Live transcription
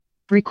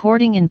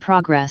Recording in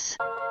progress.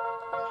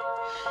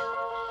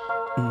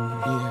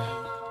 Yeah.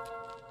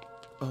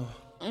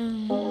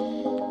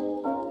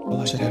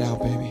 Check that out,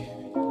 baby.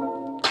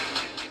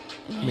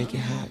 Make it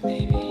hot,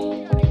 baby.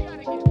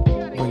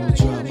 Bring the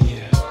drama.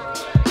 Yeah.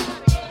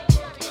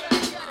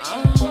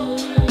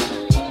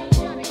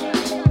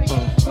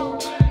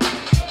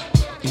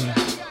 Yeah.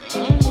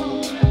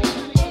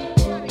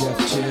 Def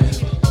Jam.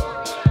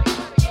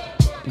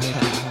 Make it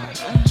hot.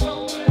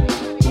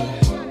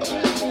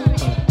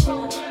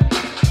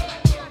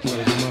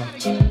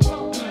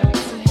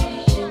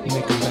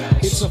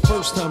 It's our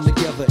first time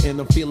together and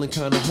I'm feeling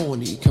kinda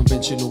horny.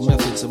 Conventional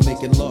methods of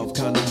making love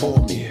kinda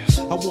bore me.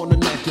 I wanna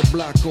knock your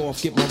block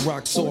off, get my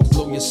rocks off,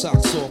 blow your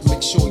socks off,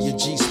 make sure your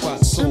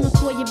G-spot's I'ma soft.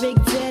 call your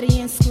big daddy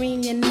and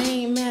scream your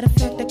name. Matter of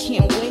fact, I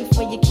can't wait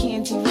for your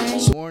candy rain.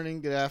 Good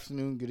morning, good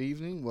afternoon, good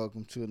evening.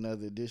 Welcome to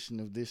another edition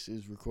of This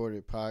Is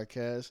Recorded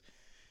Podcast.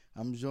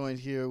 I'm joined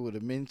here with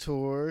a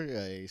mentor,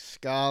 a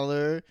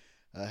scholar,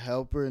 a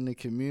helper in the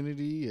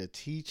community, a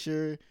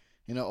teacher,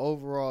 and an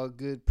overall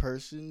good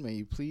person. May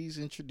you please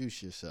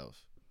introduce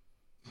yourself.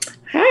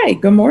 Hi,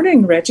 good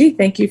morning, Reggie.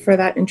 Thank you for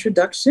that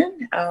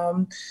introduction.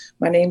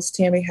 My name's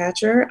Tammy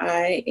Hatcher.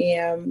 I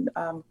am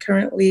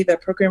currently the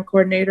program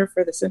coordinator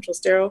for the Central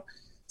Sterile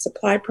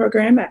Supply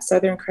Program at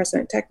Southern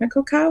Crescent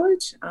Technical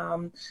College.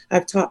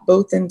 I've taught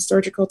both in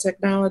surgical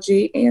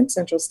technology and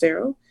Central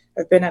Sterile.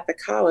 I've been at the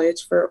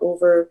college for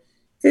over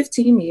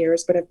 15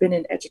 years, but I've been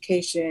in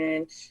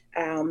education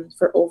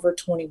for over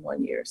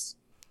 21 years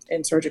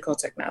in surgical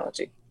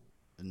technology.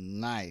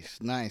 Nice.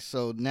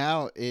 So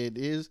now it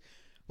is,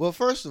 well,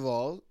 first of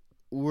all,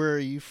 where are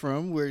you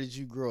from? Where did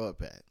you grow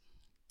up at?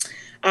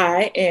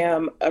 I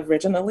am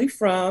originally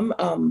from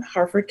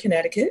Hartford,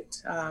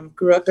 Connecticut.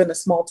 Grew up in a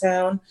small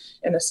town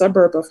in a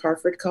suburb of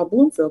Hartford called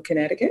Bloomfield,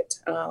 Connecticut.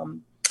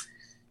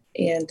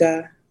 And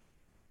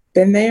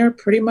been there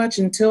pretty much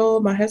until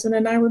my husband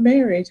and I were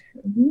married.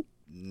 Mm-hmm.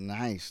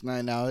 Nice.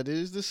 Now it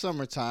is the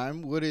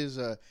summertime. What is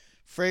a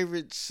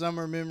favorite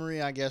summer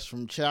memory, I guess,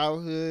 from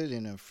childhood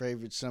and a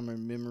favorite summer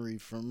memory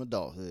from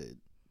adulthood?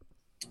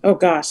 Oh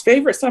gosh,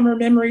 favorite summer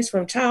memories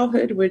from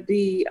childhood would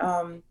be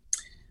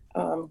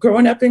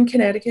growing up in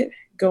Connecticut,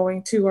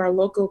 going to our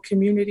local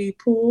community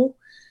pool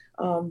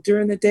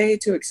during the day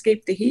to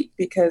escape the heat,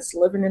 because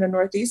living in the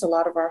Northeast, a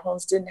lot of our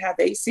homes didn't have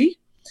AC.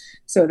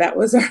 So that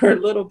was our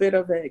little bit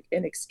of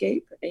an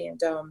escape. And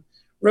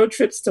road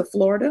trips to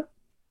Florida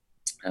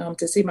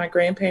to see my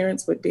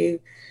grandparents would be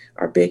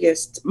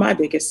my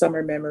biggest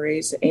summer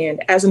memories.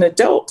 And as an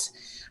adult,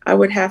 I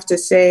would have to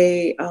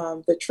say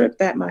the trip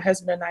that my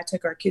husband and I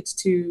took our kids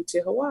to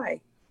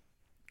Hawaii.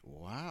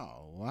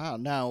 Wow.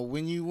 Now,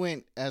 when you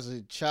went as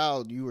a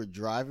child, you were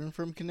driving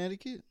from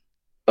Connecticut?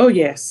 Oh,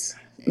 yes.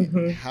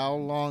 Mm-hmm. How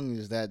long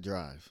is that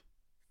drive?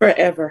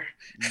 Forever.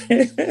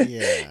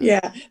 Yeah.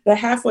 Yeah. The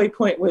halfway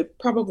point would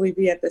probably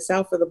be at the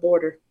south of the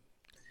border.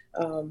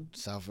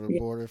 South of the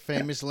border.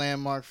 Famous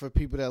landmark for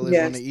people that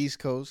live on the East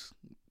Coast.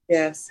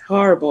 Yes.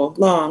 Horrible.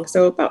 Long.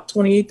 So about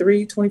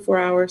 23, 24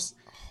 hours.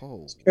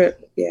 Oh.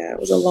 Trip. Yeah. It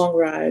was a long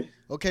ride.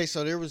 Okay.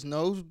 So there was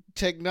no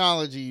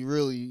technology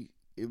really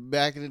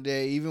back in the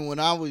day, even when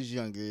I was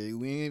younger.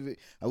 We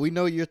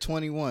know you're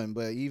 21,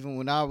 but even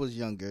when I was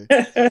younger,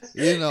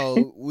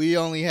 we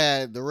only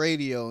had the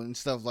radio and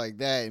stuff like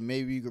that, and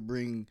maybe you could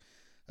bring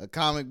a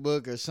comic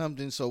book or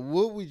something. So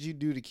what would you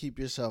do to keep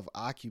yourself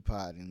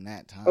occupied in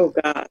that time? Oh,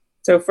 God.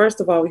 So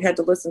first of all, we had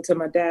to listen to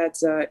my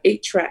dad's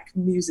 8-track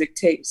music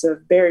tapes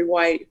of Barry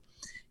White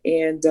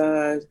and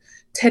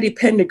Teddy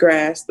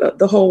Pendergrass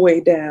the whole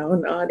way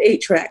down on 8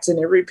 tracks, and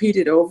it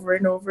repeated over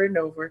and over and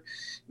over.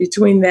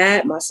 Between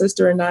that, my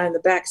sister and I in the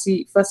back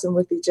seat fussing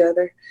with each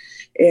other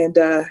and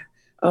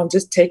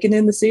just taking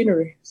in the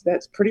scenery. So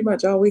that's pretty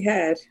much all we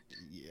had.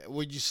 Yeah.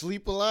 Would you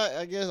sleep a lot,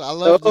 I guess? I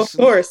love of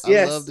course,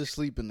 yes. I love to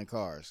sleep in the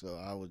car, so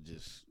I would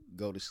just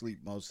go to sleep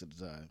most of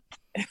the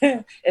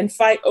time. And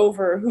fight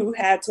over who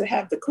had to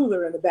have the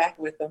cooler in the back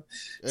with them.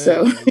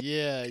 So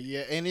yeah.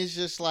 And it's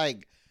just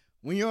like,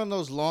 when you're on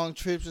those long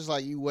trips, it's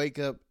like you wake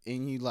up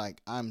and you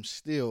like, I'm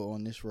still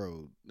on this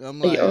road. I'm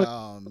like,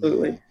 oh,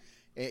 man.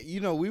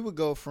 And, we would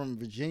go from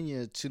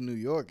Virginia to New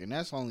York, and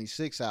that's only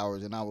 6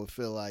 hours, and I would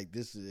feel like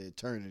this is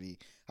eternity.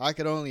 I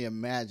could only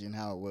imagine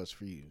how it was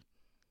for you.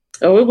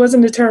 Oh, it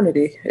wasn't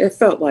eternity. It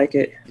felt like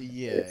it.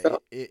 Yeah,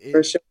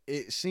 for sure.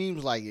 It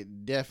seems like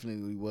it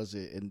definitely was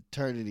an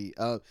eternity.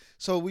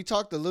 So we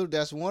talked a little,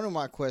 that's one of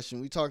my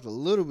questions. We talked a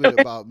little bit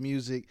about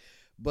music,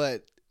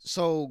 but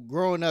so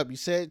growing up, you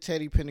said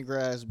Teddy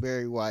Pendergrass,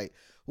 Barry White.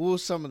 What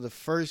was some of the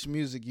first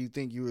music you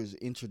think you was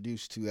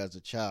introduced to as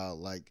a child?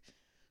 Like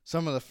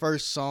some of the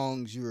first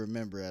songs you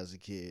remember as a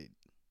kid?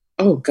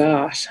 Oh,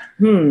 gosh.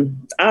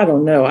 I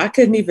don't know. I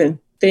couldn't even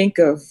think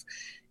of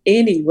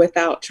any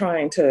without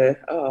trying to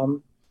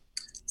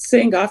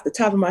sing off the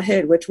top of my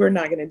head, which we're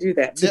not going to do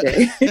that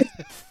today.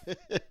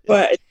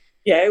 But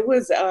yeah, it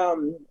was,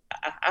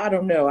 I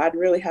don't know. I'd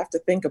really have to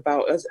think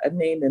about a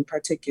name in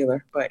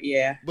particular, but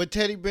yeah. But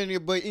Teddy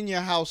Pendergrass, but in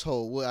your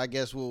household, I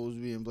guess what was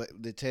being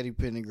the Teddy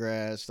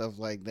Pendergrass, stuff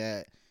like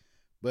that.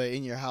 But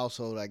in your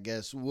household, I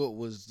guess, what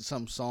was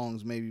some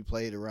songs maybe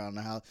played around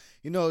the house?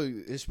 You know,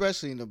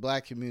 especially in the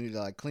black community,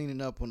 like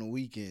cleaning up on the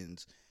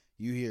weekends,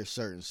 you hear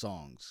certain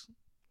songs.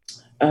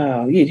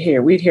 We'd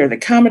hear the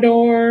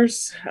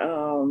Commodores,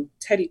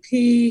 Teddy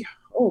P.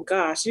 Oh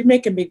gosh, you're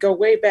making me go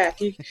way back.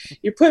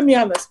 You put me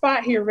on the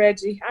spot here,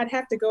 Reggie. I'd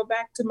have to go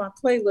back to my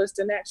playlist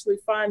and actually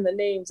find the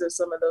names of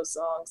some of those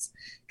songs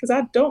because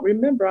I don't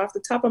remember off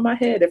the top of my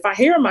head. If I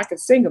hear them, I can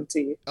sing them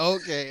to you.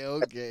 Okay.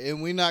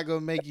 And we're not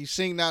gonna make you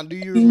sing now. Do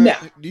you No.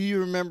 remember? Do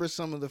you remember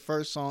some of the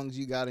first songs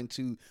you got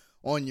into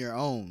on your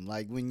own?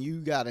 Like when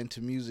you got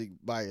into music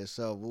by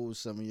yourself, what was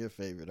some of your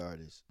favorite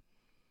artists?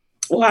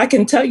 Well, I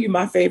can tell you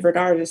my favorite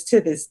artist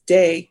to this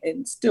day,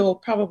 and still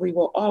probably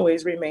will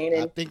always remain.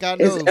 I And think I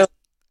is know.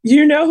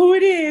 you know who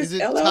it is? Is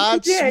it LL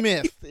Todd Cool J.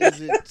 Smith? Is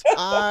it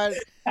Todd?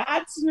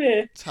 Todd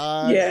Smith.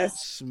 Todd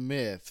Yes.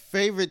 Smith.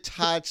 Favorite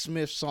Todd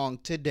Smith song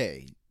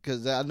today?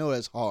 Because I know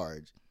that's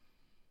hard.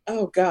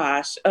 Oh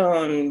gosh,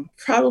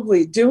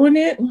 probably Doing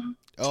It.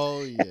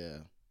 Oh yeah.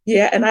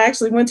 Yeah, and I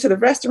actually went to the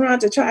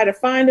restaurant to try to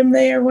find him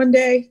there one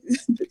day,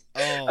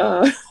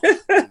 Oh,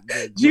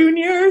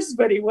 Junior's,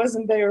 but he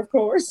wasn't there, of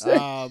course.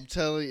 I'm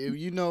telling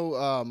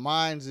you,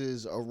 mine's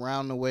is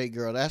Around the Way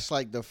Girl. That's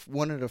like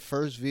one of the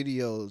first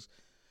videos.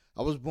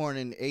 I was born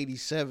in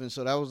 '87,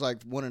 so that was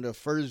like one of the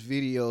first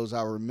videos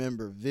I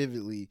remember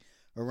vividly.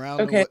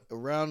 Okay.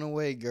 Around the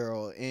Way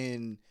Girl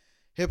and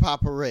Hip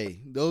Hop Hooray.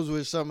 Those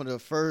were some of the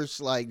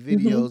first like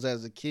Mm-hmm. videos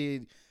as a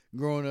kid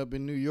growing up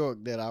in New York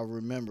that I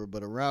remember.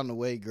 But Around the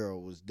Way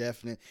Girl was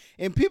definite.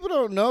 And people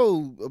don't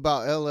know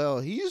about LL.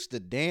 He used to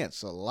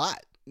dance a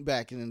lot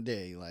back in the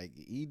day. Like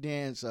he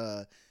danced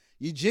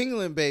You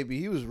Jingling Baby,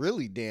 he was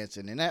really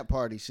dancing, and that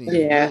party scene was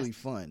Yeah. really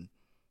fun.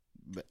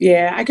 But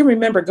Yeah, I can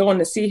remember going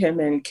to see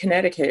him in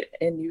Connecticut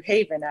in New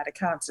Haven at a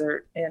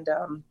concert, and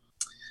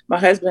my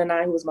husband and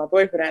I, who was my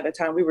boyfriend at the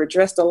time, we were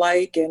dressed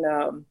alike,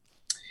 and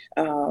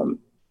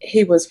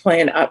he was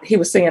he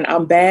was singing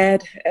 "I'm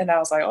Bad," and I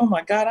was like, "Oh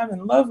my God, I'm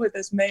in love with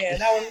this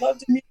man. I would love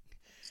to meet."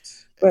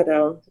 But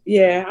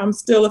yeah, I'm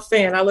still a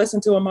fan. I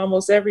listen to him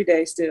almost every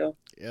day still.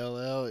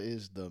 LL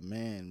is the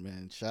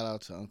man. Shout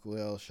out to Uncle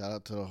L. Shout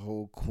out to the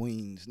whole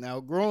Queens. Now,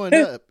 growing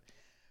up,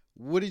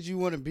 what did you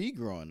want to be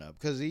growing up?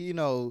 Because,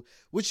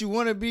 what you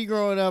want to be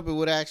growing up and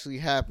what actually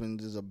happened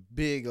is a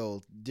big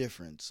old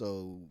difference.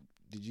 So,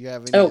 did you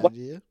have any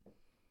idea?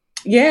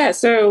 Yeah,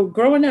 so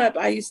growing up,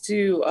 I used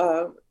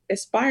to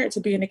aspire to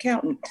be an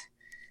accountant.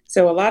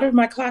 So a lot of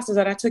my classes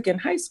that I took in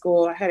high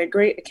school, I had a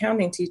great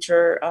accounting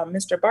teacher,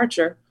 Mr.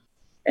 Barcher,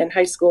 in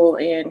high school,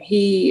 and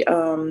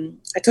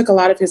I took a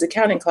lot of his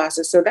accounting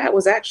classes. So that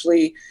was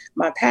actually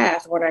my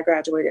path when I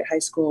graduated high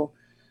school.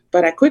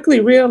 But I quickly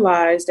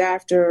realized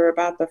after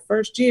about the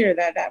first year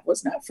that that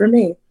was not for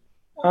me.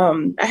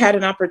 I had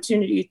an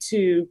opportunity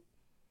to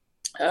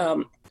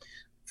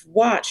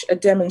watch a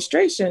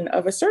demonstration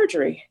of a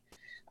surgery.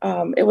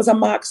 It was a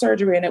mock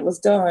surgery and it was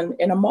done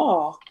in a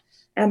mall.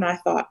 And I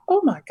thought, oh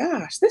my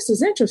gosh, this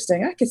is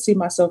interesting. I could see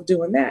myself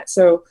doing that.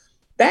 So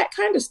that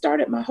kind of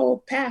started my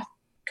whole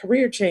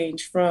career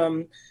change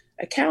from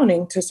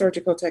accounting to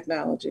surgical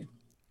technology.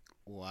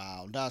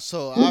 Wow. Now,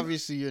 so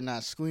obviously you're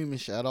not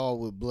squeamish at all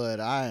with blood.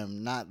 I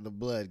am not the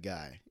blood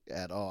guy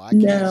at all. I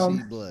can't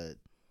see blood.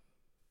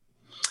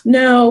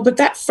 No, but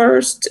that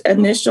first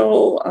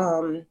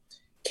initial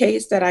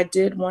case that I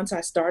did once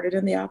I started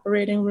in the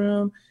operating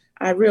room,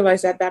 I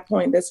realized at that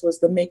point this was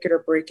the make it or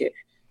break it.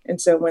 And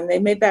so when they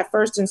made that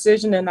first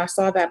incision and I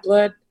saw that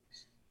blood,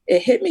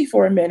 it hit me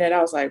for a minute.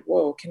 I was like,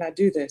 whoa, can I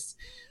do this?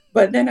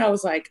 But then I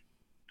was like,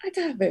 I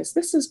got this.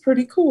 This is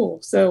pretty cool.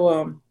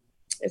 So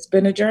it's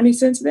been a journey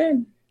since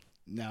then.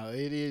 Now,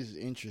 it is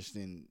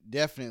interesting.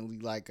 Definitely,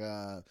 like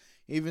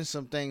even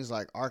some things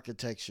like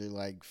architecture.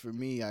 Like for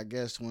me, I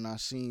guess when I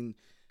seen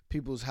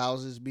people's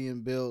houses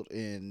being built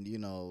and,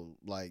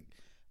 like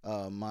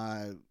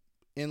my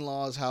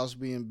in-laws' house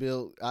being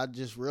built, I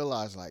just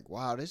realized like,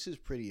 wow, this is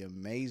pretty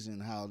amazing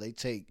how they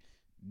take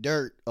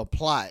dirt, a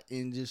plot,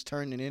 and just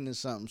turn it into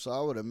something. So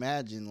I would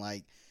imagine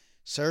like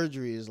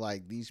surgery is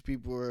like these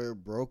people are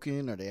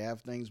broken or they have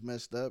things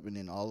messed up, and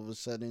then all of a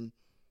sudden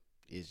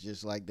it's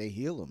just like they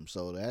heal them.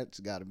 So that's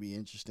got to be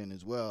interesting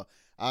as well.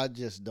 I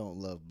just don't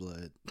love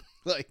blood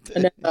like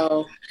that.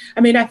 No,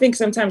 I mean, I think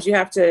sometimes you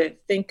have to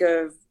think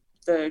of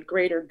the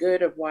greater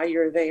good of why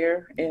you're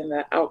there and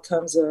the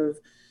outcomes of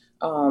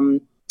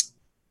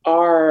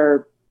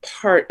our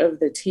part of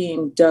the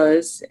team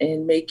does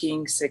in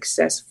making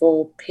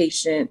successful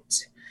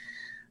patient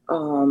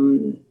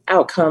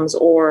outcomes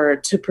or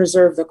to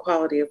preserve the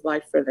quality of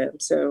life for them.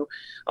 So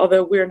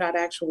although we're not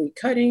actually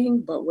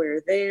cutting, but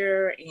we're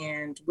there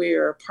and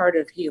we're part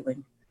of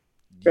healing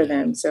for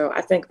them. So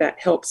I think that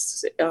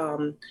helps.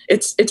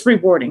 It's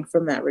rewarding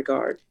from that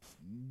regard.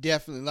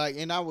 Definitely. Like,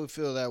 and I would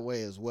feel that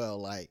way as well.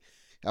 Like,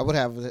 I would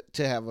have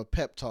to have a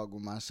pep talk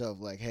with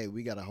myself, like, hey,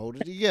 we got to hold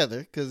it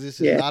together because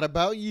this is not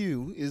about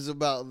you. It's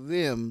about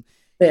them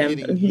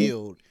getting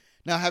healed.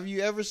 Now, have you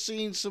ever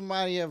seen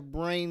somebody have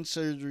brain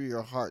surgery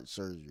or heart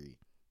surgery?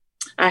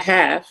 I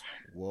have.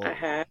 Whoa. I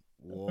have.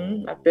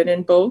 Whoa. I've been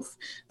in both.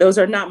 Those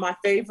are not my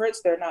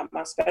favorites. They're not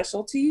my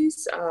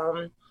specialties.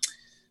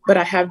 But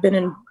I have been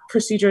in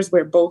procedures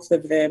where both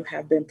of them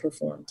have been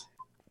performed.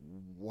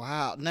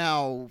 Wow.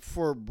 Now,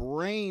 for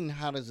brain,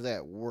 how does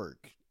that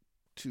work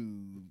to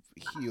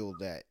heal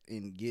that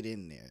and get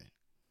in there?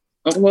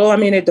 Well, I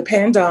mean, it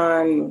depends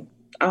on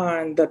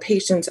the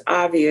patient's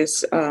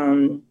obvious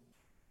um,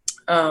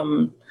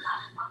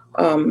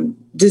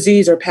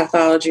 disease or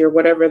pathology or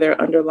whatever their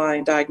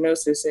underlying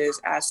diagnosis is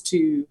as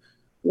to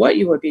what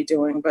you would be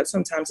doing. But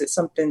sometimes it's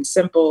something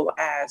simple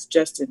as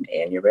just an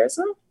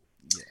aneurysm.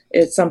 Yeah.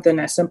 It's something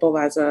as simple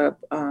as a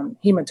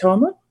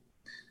hematoma,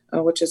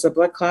 which is a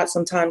blood clot.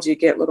 Sometimes you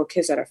get little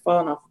kids that are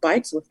falling off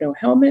bikes with no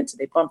helmets.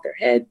 They bump their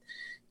head.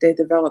 They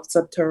develop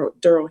subdural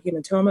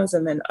hematomas.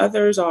 And then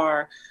others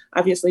are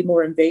obviously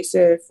more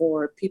invasive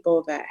for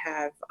people that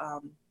have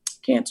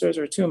cancers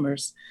or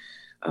tumors.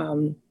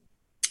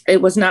 It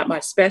was not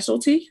my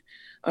specialty.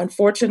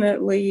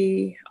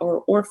 Unfortunately,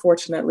 or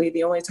fortunately,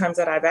 the only times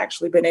that I've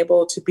actually been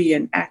able to be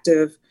an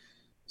active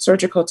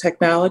surgical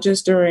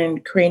technologist during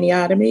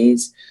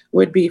craniotomies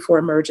would be for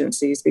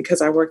emergencies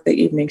because I worked the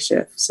evening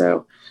shift.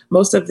 So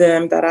most of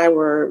them that I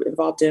were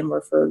involved in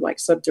were for like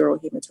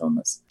subdural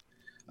hematomas.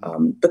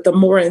 But the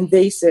more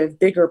invasive,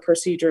 bigger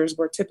procedures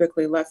were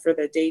typically left for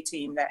the day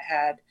team that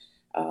had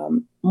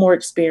more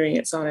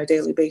experience on a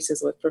daily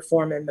basis with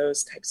performing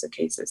those types of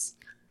cases.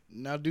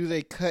 Now, do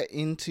they cut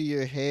into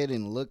your head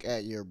and look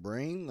at your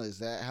brain? Is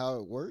that how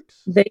it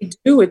works? They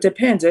do. It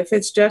depends. If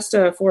it's just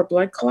for a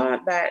blood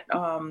clot, that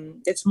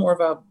it's more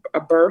of a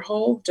burr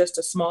hole, just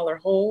a smaller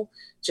hole,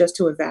 just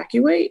to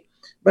evacuate.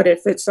 But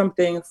if it's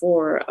something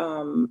for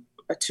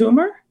a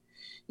tumor,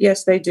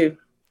 yes, they do.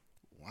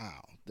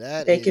 Wow,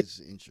 that They can,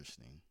 is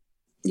interesting.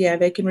 yeah,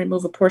 they can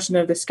remove a portion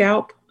of the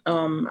scalp.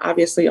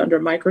 Obviously, under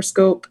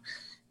microscope,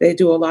 they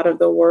do a lot of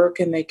the work,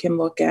 and they can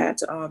look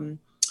at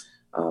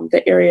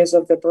the areas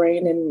of the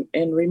brain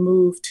and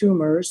remove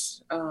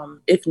tumors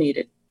if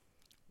needed,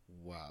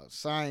 Wow,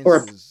 science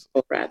or is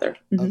rather.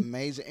 Mhm.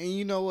 amazing. And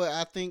you know what?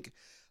 I think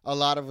a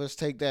lot of us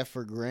take that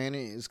for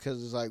granted is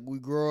because it's like we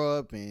grow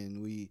up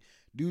and we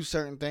do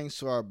certain things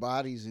to our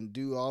bodies and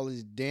do all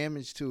this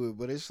damage to it.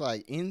 But it's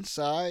like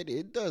inside,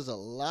 it does a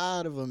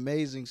lot of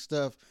amazing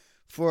stuff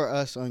for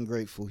us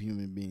ungrateful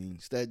human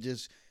beings that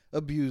just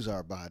abuse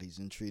our bodies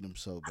and treat them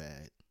so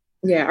bad.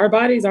 Yeah, our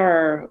bodies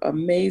are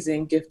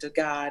amazing gift of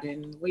God,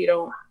 and we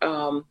don't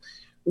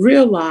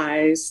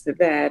realize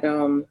that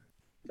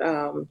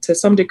to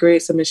some degree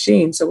it's a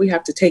machine, so we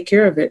have to take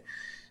care of it.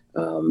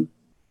 Um,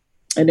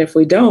 and if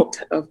we don't,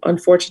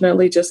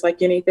 unfortunately, just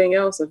like anything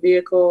else, a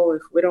vehicle,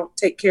 if we don't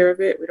take care of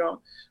it, we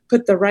don't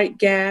put the right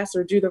gas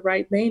or do the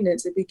right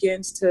maintenance, it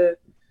begins to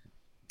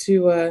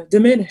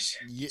diminish.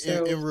 Yeah,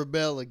 So and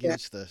rebel yeah,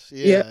 against us.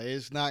 yeah, Yeah,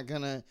 it's not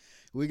gonna.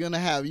 We're gonna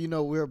have.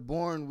 We're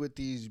born with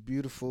these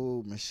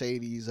beautiful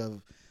Mercedes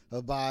of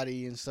a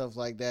body and stuff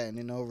like that, and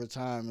then over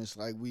time, it's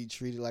like we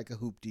treat it like a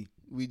hoopty.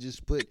 We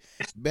just put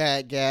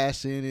bad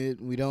gas in it.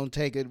 We don't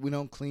take it. We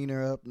don't clean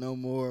her up no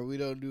more. We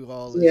don't do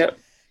all this yep,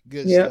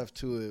 good yep, stuff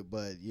to it.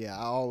 But yeah,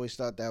 I always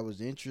thought that was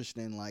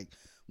interesting. Like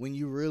when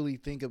you really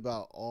think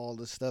about all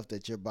the stuff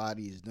that your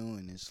body is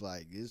doing, it's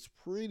like it's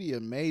pretty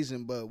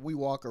amazing. But we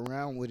walk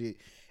around with it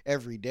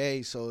every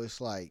day, so it's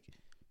like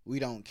we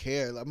don't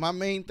care. Like my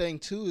main thing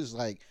too is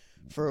like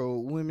for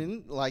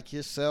women like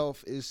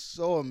yourself is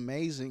so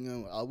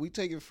amazing. We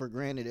take it for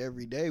granted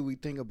every day. We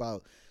think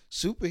about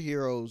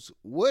superheroes.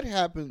 What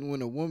happens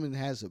when a woman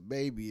has a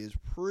baby is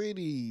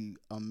pretty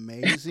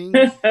amazing,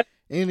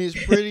 and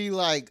it's pretty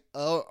like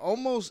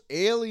almost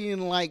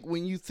alien. Like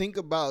when you think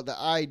about the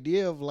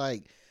idea of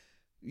like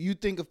you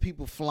think of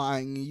people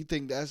flying and you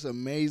think that's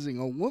amazing.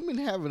 A woman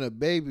having a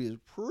baby is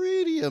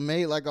pretty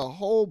amazing. Like a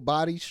whole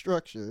body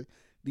structure,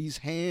 these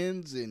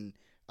hands and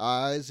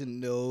eyes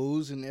and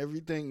nose and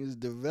everything is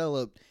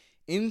developed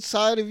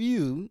inside of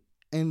you,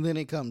 and then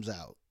it comes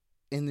out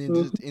and then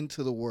mhm, just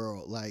into the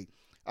world. Like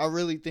I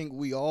really think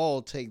we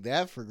all take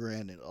that for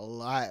granted a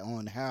lot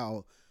on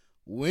how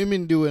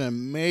women do an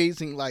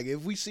amazing. Like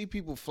if we see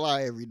people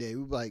fly every day,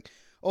 we're like,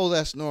 oh,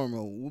 that's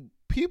normal.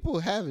 People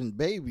having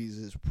babies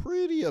is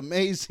pretty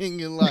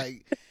amazing and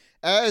like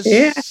as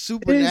yeah, it is.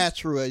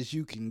 supernatural as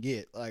you can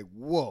get. Like,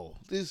 whoa,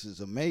 this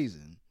is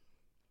amazing.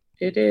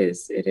 It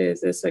is. It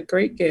is. It's a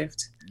great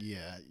gift.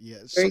 Yeah, yeah.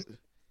 So, Great.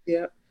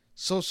 Yep.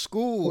 so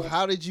school.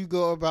 How did you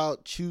go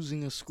about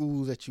choosing a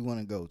school that you want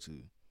to go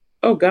to?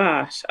 Oh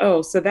gosh.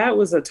 Oh, so that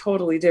was a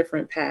totally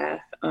different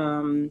path.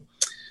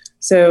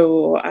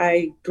 So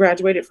I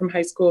graduated from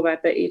high school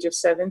at the age of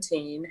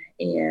 17,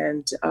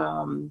 and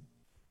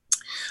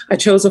I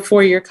chose a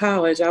 4-year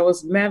college. I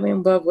was madly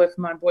in love with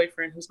my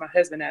boyfriend, who's my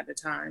husband at the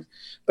time,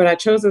 but I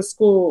chose a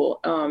school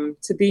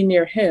to be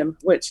near him,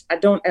 which I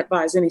don't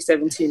advise any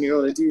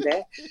 17-year-old to do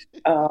that.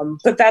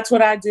 But that's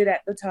what I did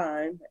at the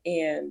time,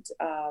 and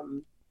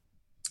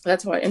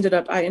that's how I ended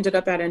up. I ended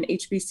up at an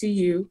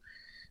HBCU,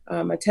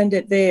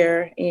 attended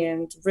there,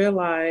 and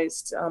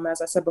realized,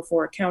 as I said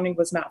before, accounting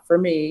was not for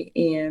me,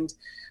 and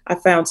I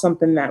found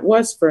something that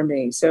was for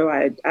me. So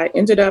I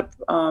ended up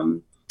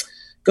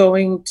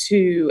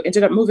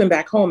ended up moving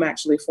back home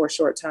actually for a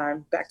short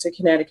time, back to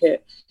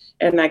Connecticut.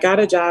 And I got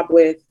a job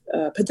with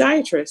a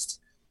podiatrist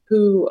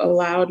who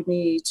allowed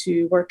me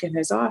to work in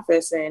his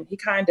office. And he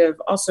kind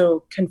of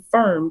also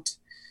confirmed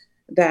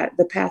that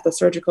the path of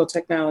surgical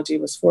technology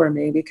was for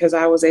me, because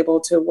I was able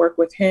to work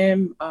with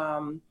him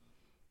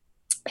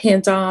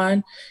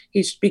hands-on.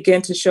 He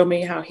began to show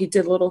me how he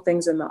did little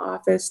things in the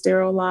office,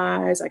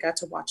 sterilize. I got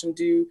to watch him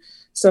do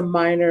some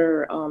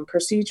minor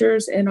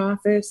procedures in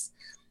office.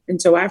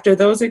 And so after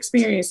those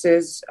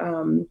experiences,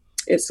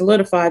 it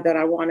solidified that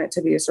I wanted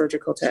to be a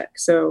surgical tech.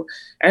 So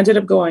I ended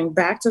up going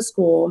back to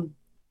school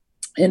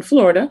in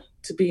Florida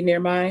to be near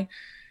my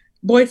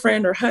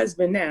boyfriend or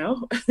husband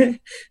now.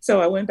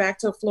 So I went back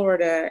to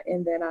Florida,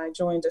 and then I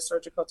joined a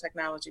surgical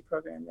technology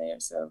program there.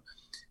 So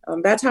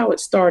that's how it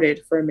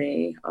started for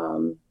me.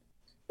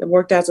 I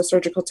worked as a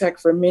surgical tech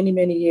for many,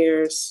 many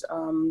years.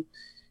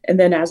 And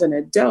then as an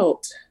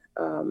adult,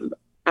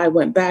 I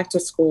went back to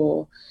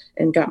school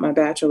and got my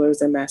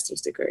bachelor's and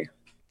master's degree.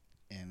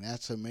 And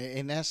that's amazing.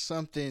 And that's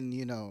something,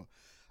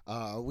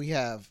 we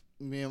have,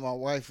 me and my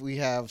wife, we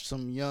have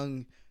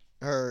some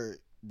her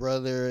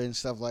brother and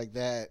stuff like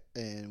that.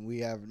 And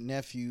we have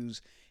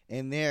nephews,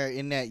 and they're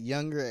in that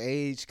younger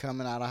age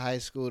coming out of high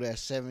school,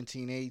 that's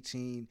 17,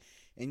 18.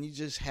 And you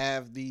just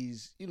have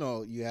these,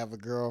 you have a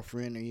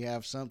girlfriend or you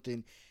have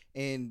something.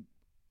 And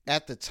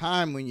at the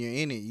time when you're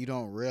in it, you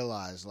don't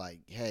realize,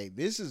 like, hey,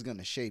 this is going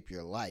to shape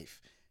your life.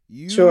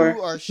 You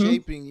are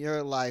shaping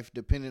your life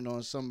depending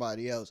on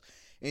somebody else.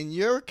 In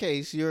your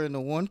case, you're in the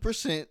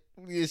 1%.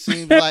 It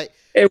seems like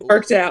it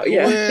worked out.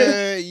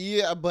 Yeah.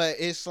 Yeah. But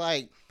it's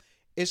like,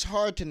 it's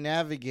hard to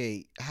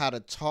navigate how to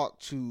talk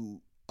to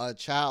a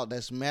child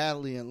that's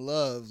madly in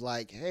love.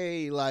 Like,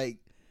 hey, like,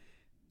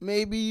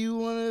 maybe you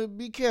want to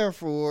be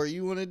careful, or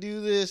you want to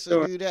do this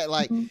or do that.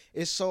 Like,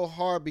 it's so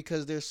hard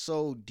because they're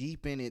so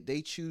deep in it.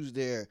 They choose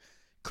their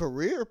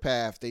career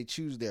path. They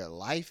choose their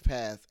life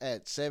path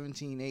at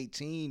 17,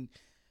 18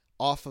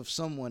 off of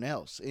someone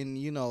else. And,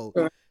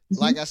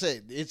 like I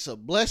said, it's a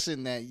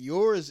blessing that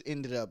yours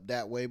ended up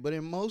that way. But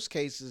in most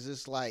cases,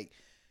 it's like,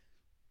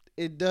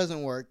 it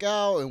doesn't work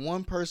out, and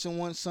one person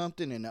wants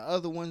something and the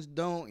other ones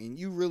don't. And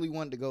you really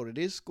want to go to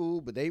this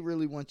school, but they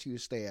really want you to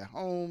stay at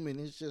home. And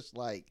it's just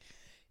like,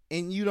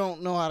 and you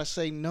don't know how to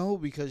say no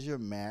because you're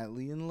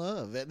madly in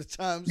love at the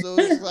time. So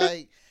it's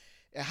like,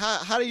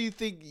 how do you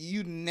think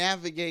you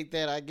navigate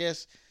that, I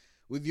guess,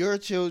 with your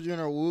children?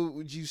 Or what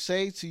would you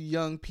say to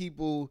young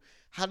people?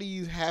 How do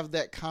you have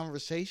that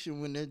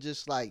conversation when they're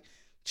just like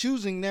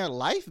choosing their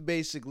life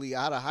basically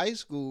out of high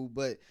school,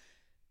 but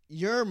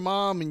your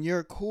mom and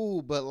you're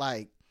cool, but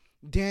like,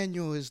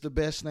 Daniel is the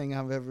best thing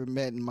I've ever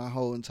met in my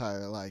whole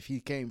entire life. He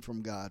came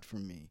from God for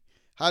me.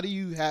 How do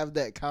you have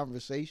that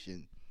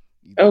conversation?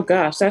 Oh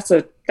gosh, that's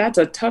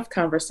a tough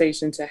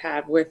conversation to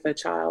have with a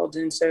child.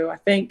 And so I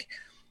think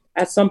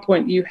at some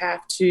point you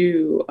have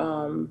to,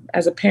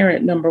 as a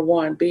parent, number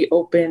one, be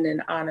open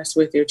and honest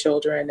with your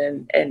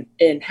children,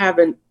 and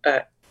having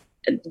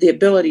the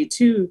ability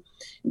to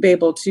be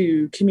able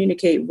to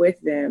communicate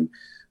with them.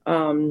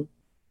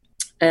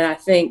 And I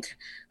think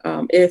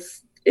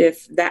if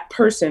that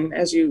person,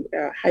 as you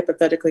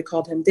hypothetically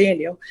called him,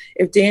 Daniel,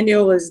 if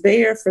Daniel is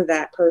there for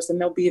that person,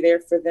 they'll be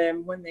there for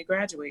them when they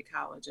graduate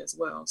college as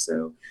well.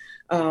 So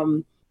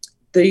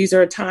these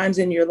are times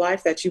in your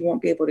life that you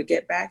won't be able to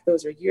get back.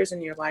 Those are years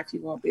in your life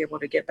you won't be able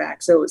to get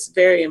back. So it's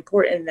very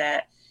important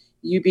that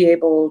you be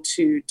able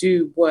to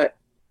do what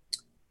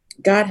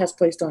God has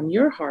placed on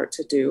your heart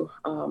to do.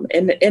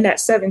 And at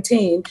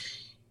 17,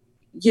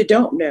 you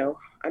don't know.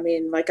 I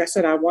mean, like I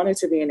said, I wanted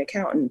to be an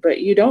accountant,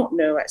 but you don't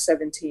know at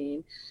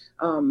 17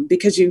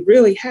 because you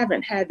really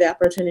haven't had the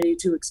opportunity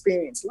to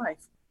experience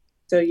life.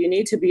 So you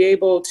need to be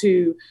able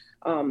to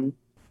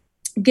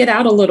get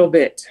out a little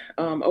bit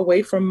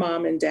away from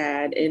mom and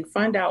dad and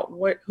find out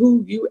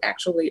who you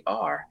actually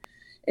are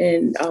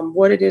and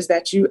what it is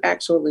that you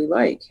actually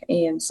like.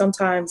 And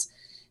sometimes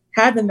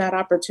having that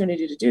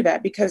opportunity to do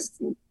that, because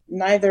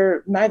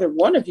neither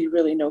one of you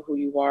really know who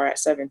you are at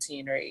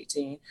 17 or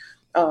 18.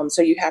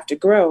 So you have to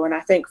grow. And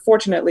I think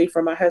fortunately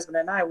for my husband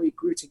and I, we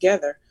grew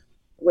together,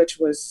 which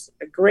was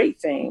a great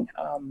thing.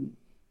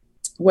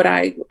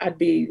 I'd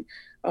be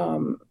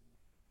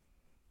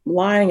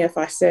lying if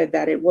I said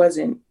that it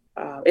wasn't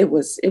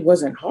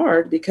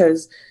hard,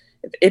 because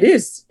it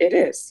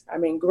is. I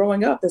mean,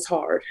 growing up is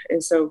hard.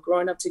 And so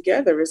growing up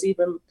together is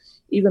even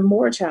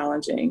more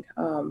challenging.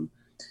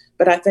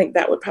 But I think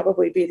that would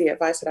probably be the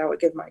advice that I would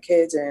give my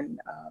kids.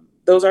 And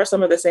those are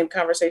some of the same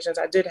conversations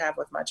I did have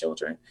with my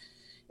children.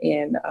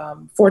 And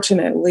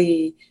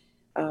fortunately,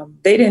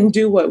 they didn't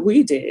do what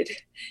we did,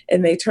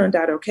 and they turned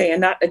out okay. And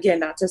not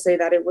to say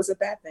that it was a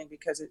bad thing,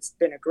 because it's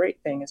been a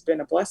great thing. It's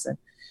been a blessing.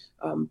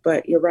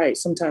 But you're right.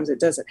 Sometimes it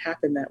doesn't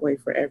happen that way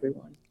for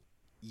everyone.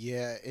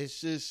 Yeah,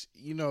 it's just,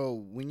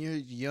 when you're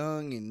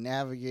young and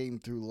navigating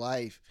through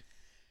life,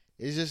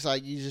 it's just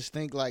like, you just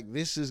think like,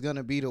 this is going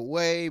to be the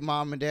way,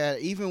 mom and dad.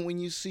 Even when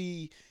you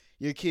see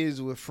your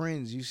kids with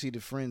friends, you see the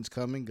friends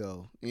come and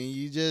go. And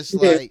you just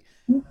like,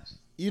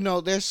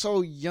 they're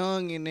so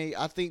young, and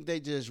I think they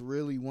just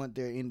really want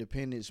their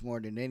independence more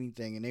than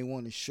anything, and they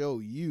want to show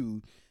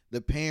you,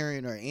 the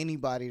parent or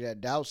anybody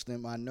that doubts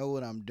them, I know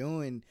what I'm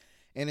doing.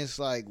 And it's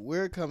like,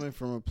 we're coming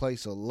from a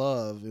place of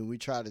love, and we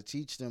try to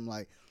teach them,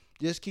 like,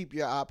 just keep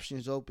your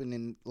options open.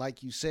 And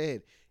like you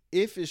said,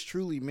 if it's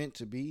truly meant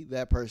to be,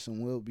 that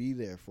person will be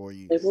there for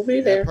you. It will be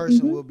that there.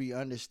 person will be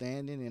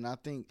understanding. And I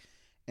think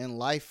in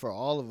life, for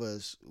all of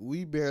us,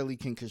 we barely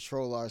can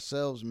control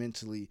ourselves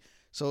mentally.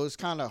 So it's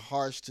kind of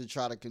harsh to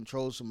try to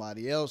control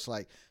somebody else.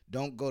 Like,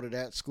 don't go to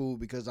that school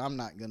because I'm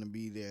not going to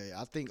be there.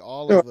 I think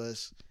all Sure. of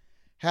us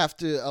have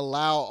to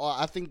allow,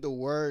 I think the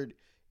word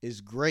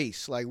is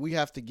grace. Like, we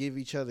have to give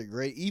each other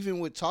grace. Even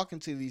with talking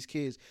to these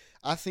kids,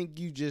 I think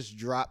you just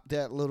drop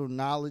that little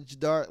knowledge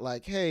dart,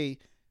 like, hey,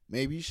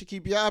 maybe you should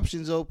keep your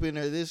options open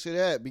or this or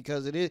that,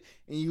 because it is,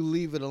 and you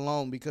leave it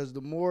alone, because the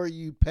more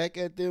you peck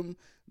at them,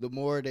 the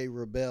more they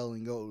rebel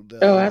and go the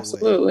Oh, other way.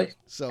 absolutely.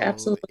 So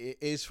Absolutely.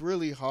 it's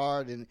really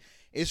hard, and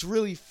it's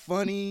really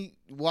funny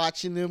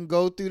watching them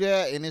go through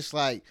that. And it's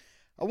like,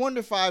 I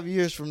wonder 5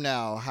 years from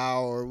now,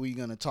 how are we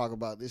going to talk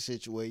about this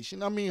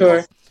situation? I mean,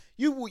 Sure.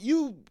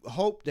 you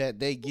hope that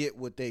they get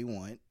what they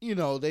want.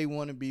 They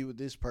want to be with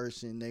this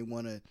person. They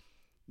want to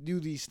do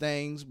these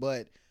things.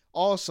 But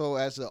also,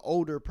 as an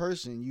older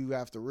person, you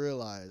have to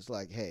realize,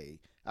 like, hey,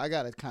 I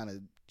got to kind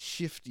of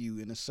shift you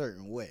in a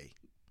certain way.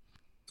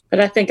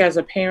 But I think as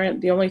a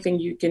parent, the only thing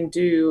you can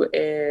do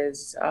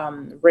is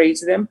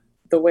raise them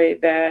the way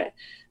that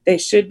they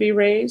should be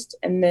raised.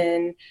 And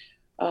then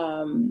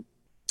um,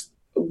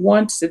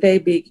 once they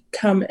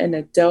become an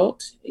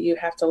adult, you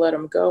have to let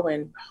them go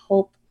and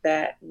hope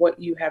that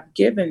what you have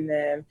given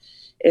them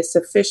is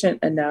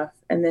sufficient enough.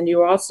 And then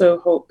you also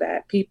hope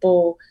that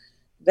people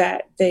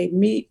that they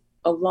meet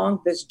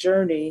along this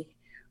journey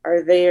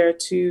are there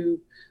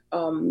to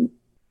um,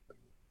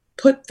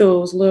 put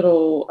those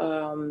little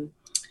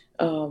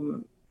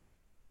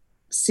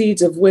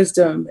seeds of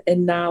wisdom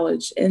and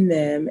knowledge in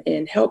them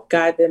and help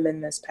guide them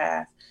in this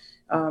path.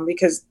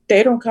 Because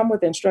they don't come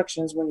with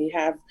instructions when you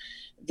have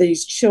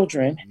these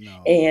children,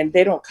 No. and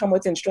they don't come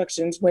with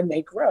instructions when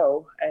they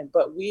grow.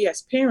 But we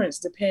as parents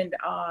depend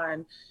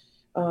on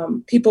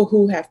people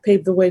who have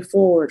paved the way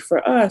forward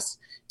for us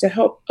to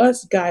help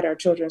us guide our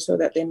children so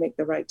that they make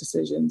the right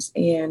decisions.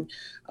 And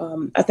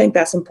I think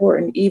that's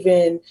important,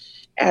 even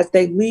as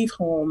they leave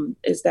home,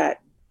 is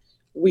that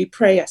we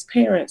pray as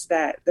parents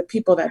that the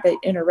people that they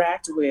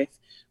interact with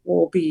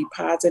will be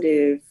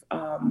positive,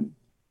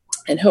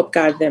 and help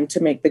guide them to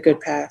make the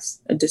good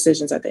paths and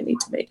decisions that they need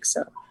to make.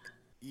 So,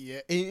 Yeah,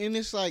 and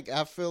it's like,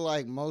 I feel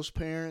like most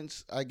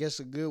parents, I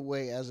guess a good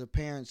way as a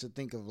parent to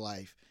think of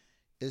life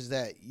is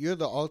that you're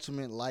the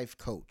ultimate life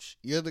coach.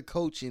 You're the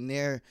coach in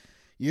there.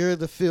 You're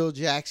the Phil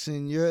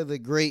Jackson. You're the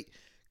great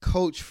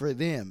coach for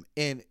them.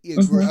 And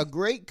a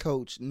great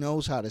coach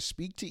knows how to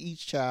speak to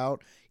each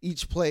child,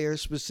 each player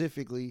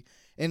specifically,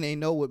 and they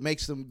know what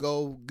makes them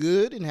go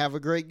good and have a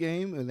great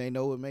game, and they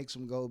know what makes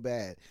them go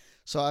bad.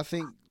 So I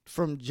think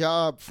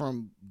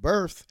from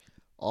birth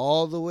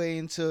all the way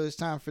until it's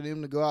time for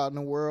them to go out in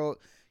the world,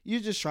 you're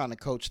just trying to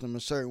coach them a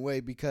certain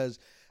way, because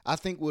I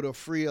think what'll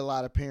free a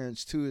lot of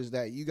parents too is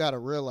that you got to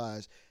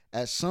realize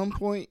at some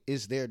point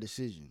it's their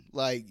decision.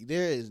 Like,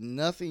 there is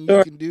nothing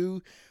you can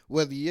do,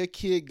 whether your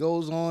kid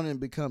goes on and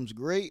becomes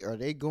great or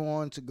they go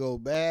on to go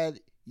bad.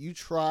 You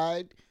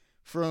tried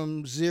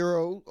from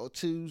 0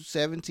 to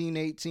 17,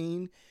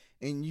 18,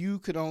 and you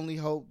could only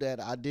hope that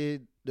I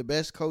did the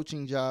best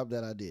coaching job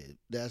that I did.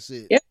 That's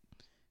it. yep,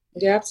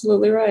 you're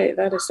absolutely right.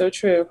 That is so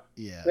true.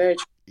 Yeah. Very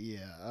true.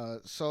 Yeah.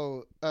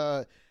 So,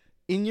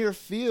 in your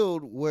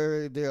field,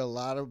 were there a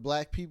lot of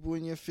black people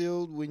in your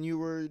field when you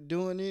were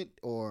doing it,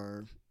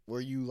 or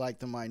were you like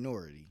the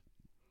minority?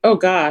 Oh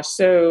gosh.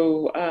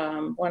 So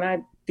when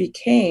I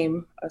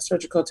became a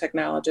surgical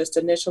technologist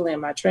initially in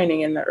my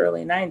training in the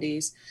early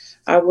 90s,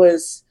 I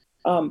was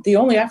the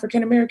only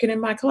African American in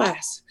my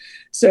class.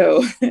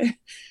 So,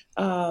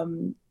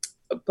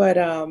 but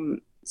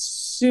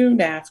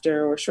soon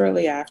after, or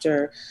shortly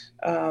after,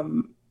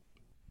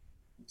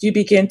 you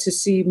begin to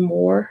see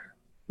more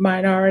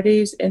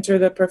minorities enter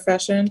the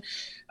profession.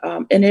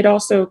 And it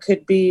also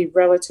could be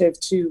relative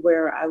to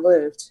where I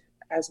lived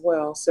as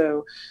well.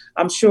 So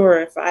I'm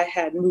sure if I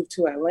had moved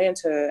to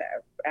Atlanta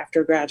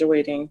after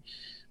graduating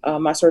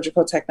my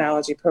surgical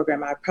technology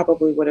program, I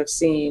probably would have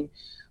seen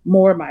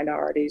more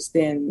minorities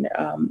than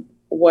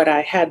what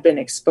I had been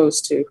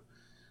exposed to.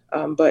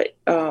 But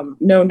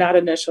no, not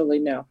initially,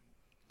 no.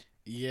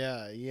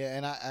 Yeah, yeah,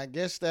 and I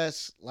guess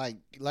that's like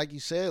you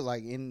said,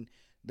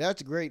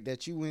 that's great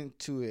that you went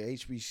to a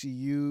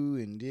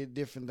HBCU and did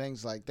different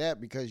things like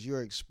that, because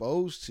you're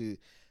exposed to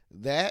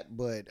that.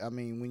 But I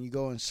mean, when you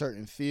go in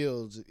certain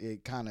fields,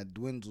 it kind of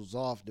dwindles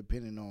off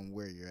depending on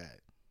where you're at.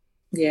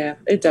 Yeah,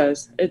 it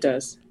does. It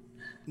does.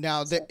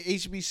 Now, the So,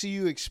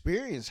 HBCU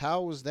experience,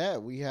 how was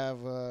that? We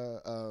have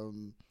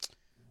a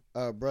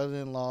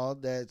brother-in-law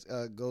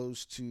that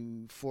goes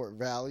to Fort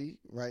Valley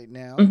right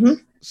now.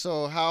 mhm.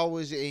 So how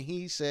was it? And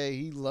he said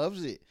he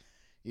loves it.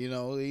 You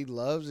know, he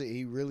loves it.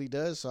 He really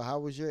does. So how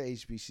was your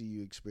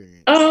HBCU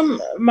experience?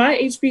 My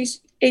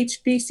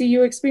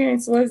HBCU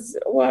experience was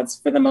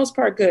for the most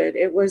part good.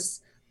 It was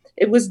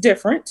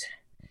different.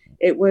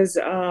 It was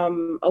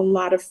a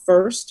lot of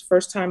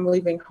first time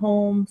leaving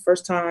home,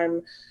 first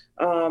time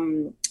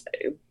um,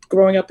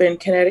 growing up in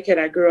Connecticut.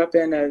 I grew up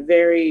in a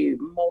very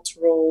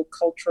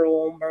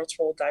multicultural,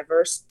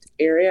 diverse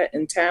area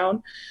in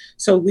town.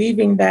 So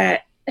leaving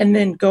that and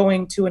then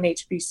going to an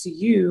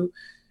HBCU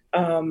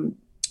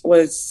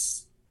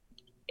was,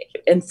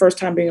 and first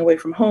time being away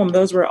from home,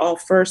 those were all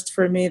first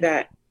for me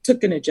that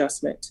took an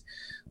adjustment.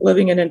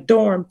 Living in a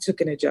dorm took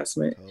an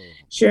adjustment. Oh.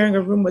 Sharing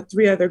a room with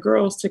three other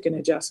girls took an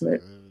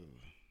adjustment.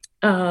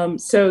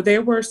 So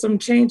there were some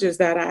changes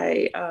that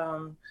I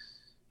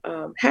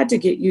had to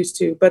get used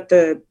to. But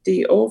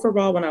the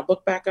overall, when I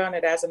look back on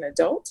it as an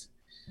adult,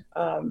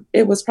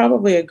 it was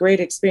probably a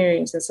great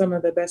experience and some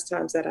of the best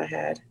times that I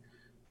had.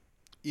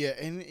 Yeah,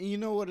 and you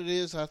know what it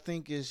is? I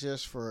think it's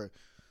just for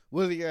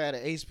whether you're at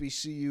an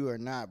HBCU or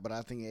not, but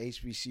I think an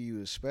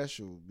HBCU is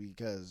special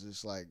because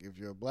it's like if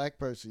you're a black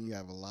person, you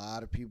have a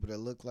lot of people that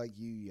look like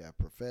you. You have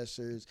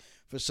professors.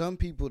 For some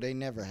people, they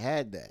never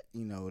had that.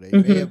 You know, they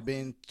may have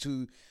been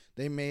to,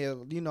 they may have,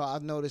 you know,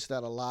 I've noticed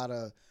that a lot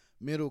of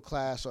middle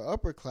class or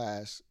upper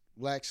class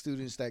black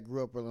students that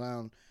grew up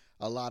around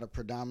a lot of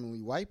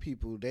predominantly white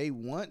people, they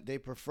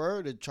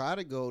prefer to try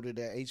to go to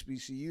that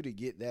HBCU to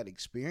get that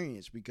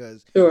experience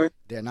because Sure.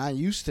 they're not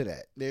used to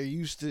that. They're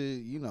used to,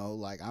 you know,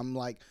 like I'm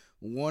like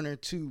one or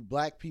two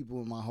black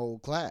people in my whole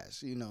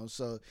class, you know.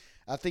 So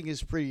I think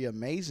it's pretty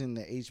amazing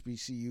the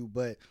HBCU.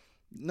 But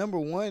number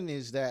one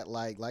is that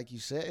like you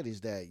said,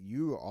 is that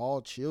you're all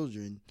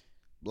children,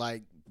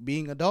 like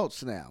being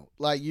adults now.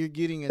 Like you're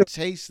getting a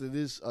taste of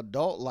this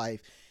adult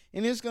life.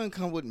 And it's going to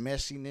come with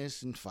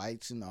messiness and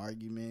fights and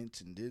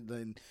arguments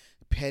and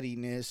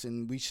pettiness.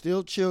 And we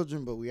still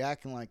children, but we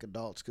acting like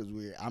adults because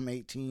I'm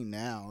 18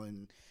 now.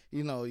 And,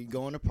 you know, you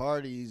going to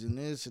parties and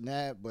this and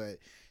that. But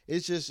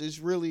it's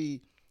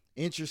really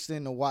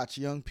interesting to watch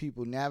young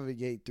people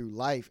navigate through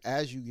life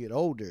as you get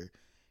older.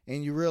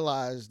 And you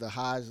realize the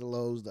highs, the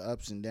lows, the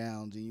ups and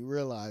downs. And you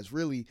realize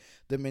really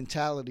the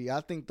mentality.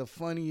 I think the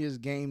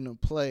funniest game to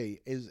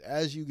play is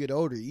as you get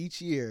older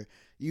each year,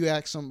 you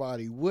ask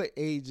somebody what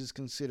age is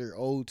considered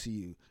old to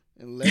you.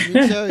 And let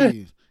me tell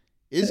you,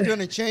 it's going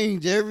to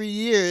change every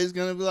year. It's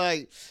going to be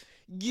like,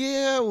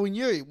 yeah, when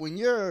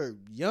you're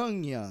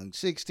young,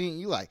 16,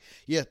 you like,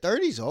 yeah,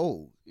 30's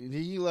old. And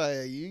then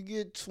you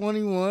get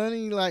 21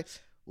 and you're like,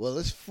 well,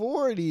 it's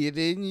 40. And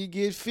then you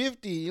get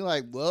 50. You're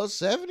like, well,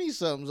 70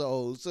 something's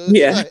old. So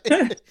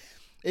it's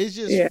it's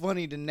just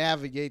funny to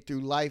navigate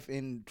through life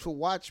and to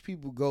watch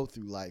people go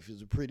through life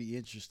is a pretty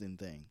interesting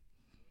thing.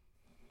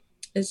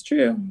 It's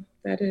true.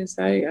 That is,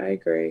 I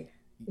agree.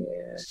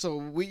 Yeah. So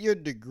with your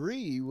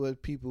degree,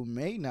 what people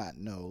may not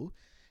know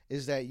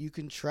is that you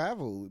can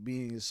travel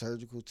being a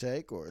surgical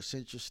tech or a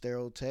central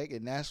sterile tech.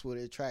 And that's what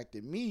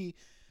attracted me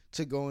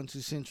to go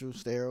into central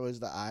sterile is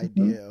the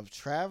idea of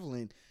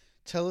traveling.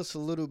 Tell us a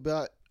little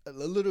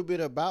bit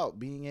about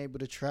being able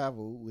to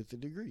travel with a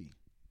degree.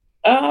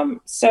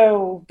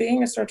 So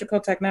being a surgical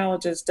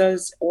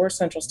technologist or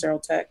central sterile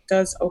tech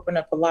does open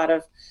up a lot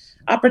of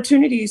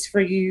opportunities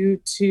for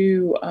you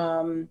to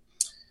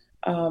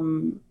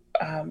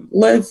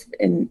live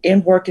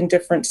and work in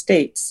different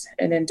states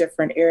and in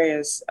different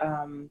areas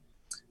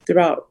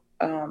throughout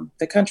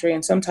the country.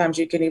 And sometimes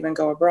you can even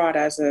go abroad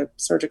as a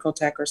surgical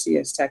tech or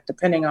CS tech,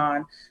 depending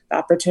on the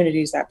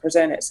opportunities that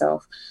present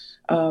itself.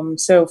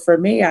 So for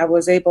me, I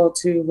was able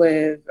to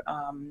live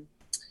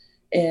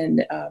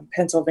in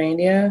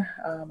Pennsylvania.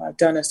 I've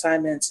done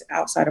assignments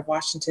outside of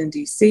Washington,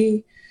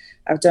 D.C.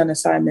 I've done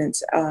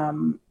assignments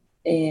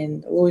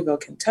in Louisville,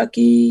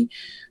 Kentucky,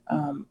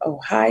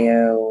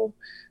 Ohio.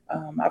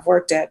 I've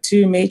worked at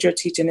two major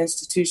teaching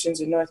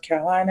institutions in North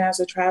Carolina as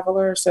a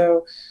traveler.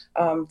 So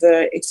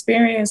the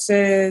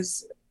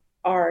experiences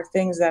are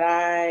things that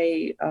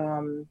I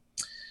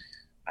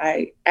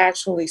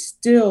actually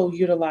still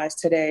utilize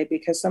today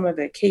because some of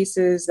the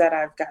cases that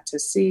I've got to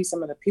see,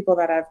 some of the people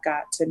that I've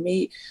got to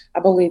meet, I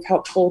believe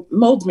helped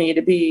mold me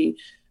to be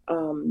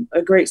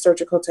a great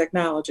surgical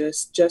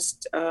technologist.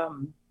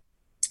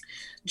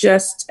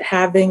 Just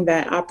having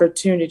that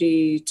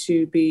opportunity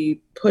to be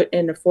put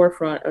in the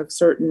forefront of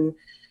certain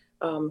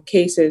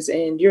cases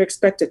and you're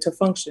expected to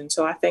function.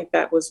 So I think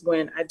that was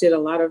when I did a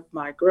lot of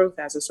my growth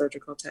as a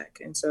surgical tech.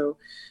 And so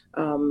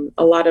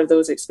a lot of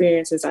those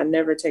experiences I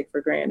never take for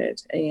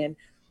granted. And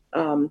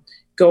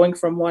going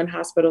from one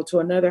hospital to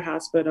another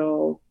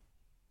hospital,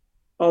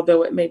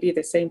 although it may be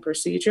the same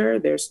procedure,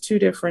 there's two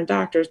different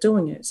doctors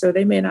doing it. So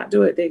they may not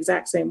do it the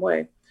exact same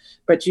way,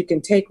 but you can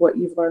take what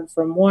you've learned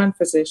from one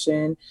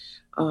physician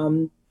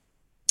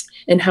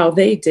and how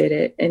they did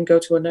it and go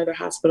to another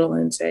hospital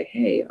and say,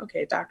 hey,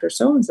 okay, Dr.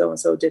 So-and-so and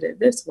so did it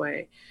this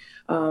way.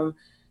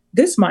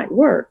 This might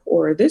work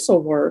or this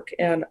will work.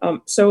 And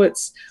so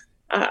it's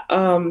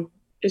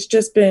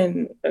just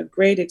been a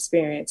great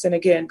experience. And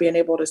again, being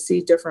able to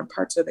see different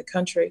parts of the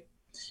country,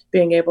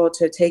 being able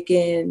to take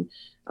in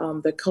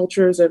the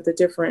cultures of the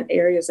different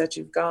areas that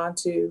you've gone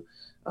to,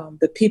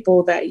 the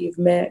people that you've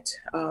met.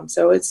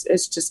 So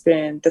it's just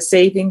been, the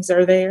savings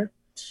are there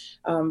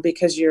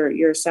because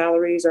your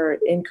salaries are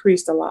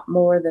increased a lot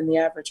more than the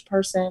average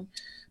person.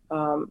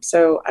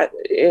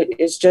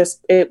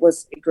 It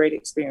was a great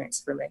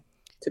experience for me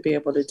to be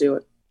able to do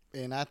it.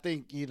 And I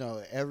think,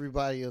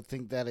 everybody will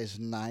think that is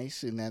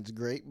nice and that's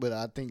great, but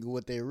I think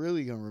what they're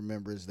really going to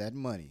remember is that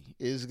money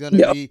is going to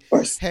Yeah, be, of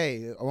course.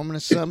 hey, I'm going to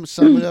sum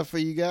it up for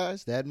you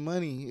guys. That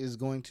money is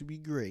going to be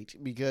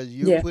great because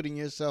you're Yeah. putting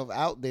yourself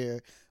out there,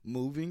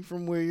 moving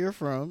from where you're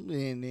from,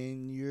 and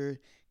then you're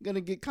going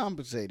to get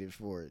compensated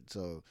for it.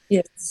 So,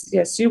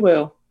 Yes, you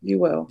will. You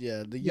will.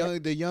 yeah, Yeah.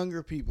 the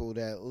younger people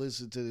that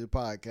listen to the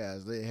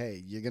podcast,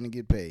 hey, you're gonna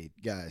get paid,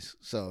 guys.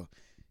 So,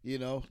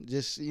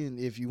 just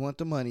if you want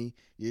the money,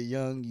 you're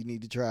young, you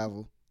need to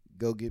travel,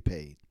 go get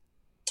paid.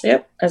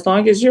 Yep. As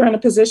long as you're in a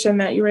position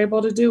that you're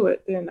able to do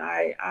it, then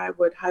I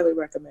would highly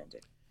recommend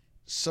it.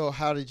 So,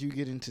 how did you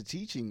get into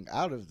teaching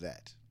out of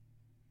that?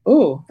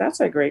 Oh,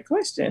 that's a great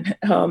question.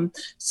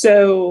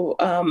 So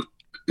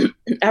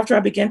after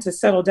I began to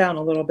settle down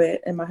a little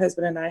bit, and my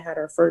husband and I had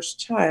our first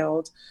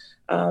child,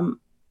 um,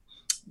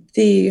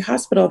 the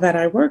hospital that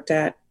I worked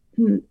at,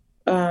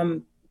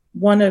 um,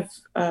 one of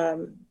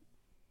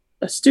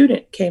a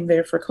student came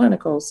there for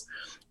clinicals,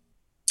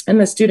 and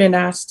the student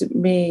asked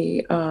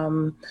me.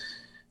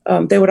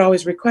 They would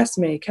always request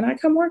me, "Can I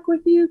come work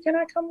with you? Can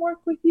I come work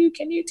with you?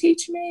 Can you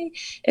teach me?"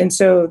 And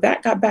so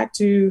that got back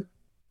to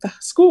the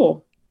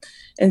school.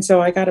 And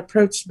so I got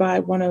approached by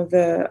one of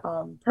the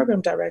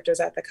program directors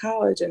at the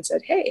college and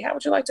said, "Hey, how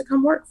would you like to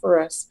come work for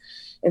us?"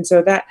 And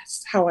so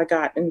that's how I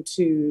got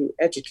into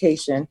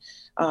education.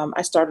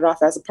 I started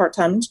off as a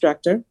part-time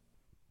instructor.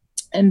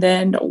 And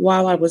then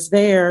while I was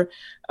there,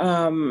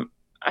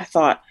 I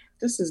thought,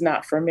 this is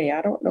not for me.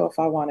 I don't know if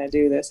I want to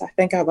do this. I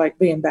think I like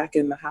being back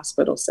in the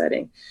hospital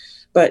setting.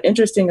 But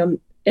interestingly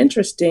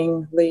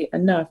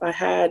enough, I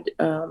had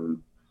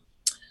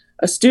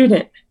a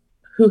student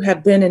who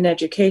had been in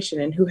education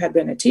and who had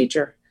been a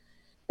teacher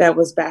that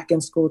was back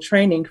in school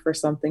training for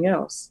something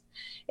else.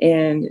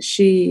 And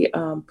she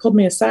pulled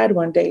me aside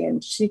one day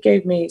and she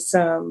gave me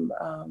some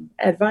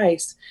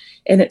advice,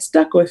 and it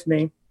stuck with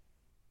me.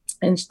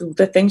 And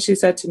the thing she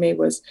said to me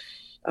was,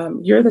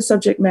 "You're the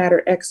subject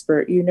matter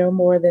expert. You know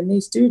more than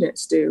these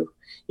students do.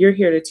 You're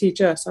here to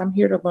teach us. I'm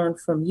here to learn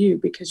from you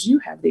because you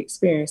have the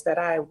experience that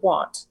I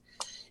want."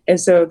 And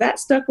so that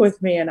stuck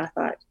with me. And I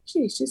thought,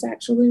 gee, she's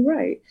actually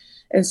right.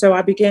 And so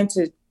I began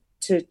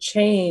to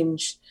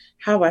change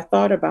how I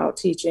thought about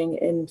teaching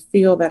and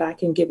feel that I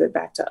can give it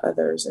back to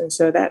others. And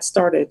so that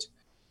started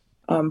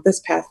this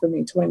path for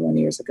me 21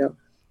 years ago.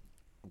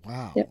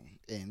 Wow. Yep.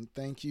 And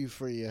thank you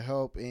for your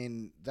help.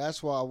 And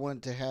that's why I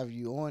wanted to have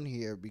you on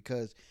here,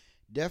 because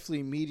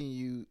definitely meeting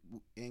you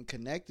and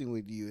connecting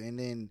with you. And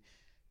then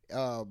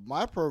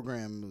my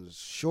program was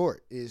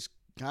short. It's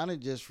kind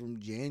of just from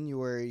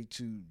January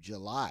to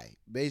July,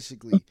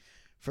 basically,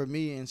 for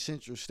me in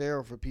Central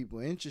Sterile for people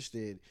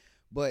interested.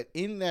 But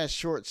in that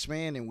short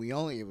span, and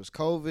it was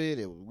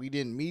COVID, we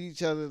didn't meet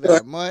each other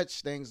that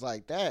much, things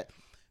like that.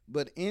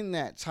 But in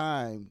that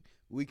time,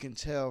 we can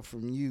tell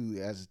from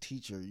you as a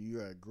teacher,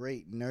 you're a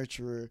great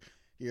nurturer.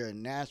 You're a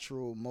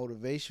natural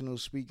motivational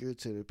speaker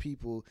to the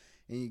people,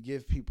 and you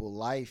give people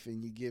life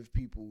and you give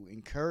people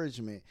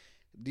encouragement.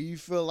 Do you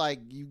feel like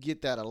you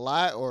get that a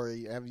lot, or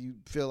have you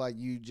feel like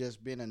you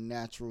just been a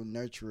natural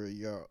nurturer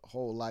your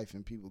whole life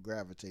and people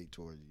gravitate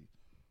towards you?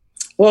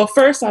 Well,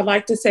 first, I'd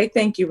like to say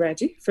thank you,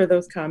 Reggie, for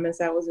those comments.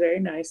 That was very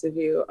nice of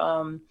you.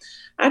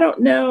 I don't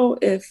know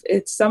if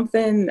it's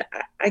something,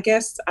 I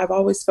guess I've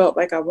always felt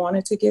like I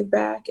wanted to give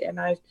back. And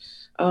I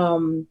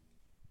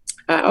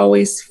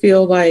always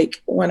feel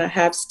like when I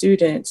have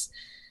students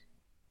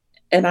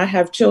and I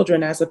have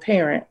children as a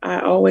parent,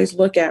 I always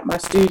look at my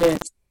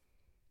students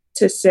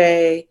to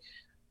say,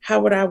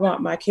 how would I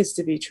want my kids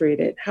to be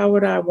treated? How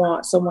would I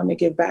want someone to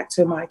give back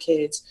to my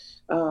kids?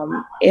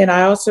 And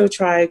I also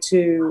try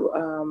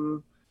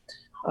to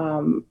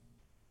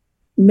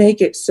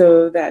make it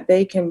so that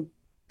they can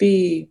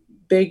be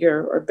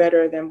bigger or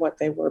better than what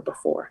they were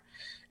before.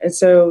 And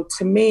so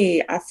to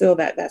me, I feel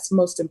that that's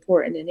most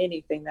important in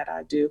anything that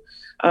I do.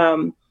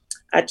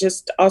 I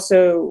just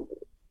also,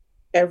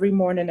 every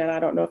morning, and I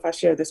don't know if I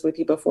shared this with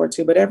you before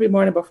too, but every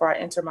morning before I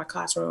enter my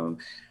classroom,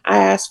 I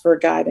ask for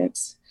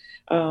guidance.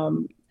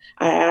 I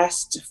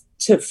asked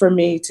for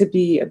me to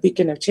be a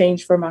beacon of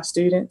change for my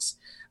students.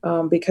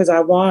 Because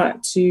I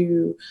want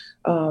to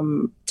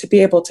be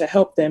able to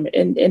help them.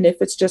 And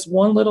if it's just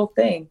one little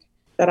thing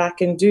that I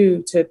can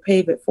do to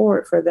pave it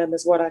forward for them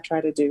is what I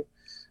try to do.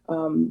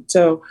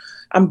 So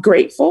I'm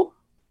grateful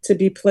to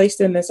be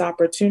placed in this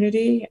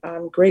opportunity.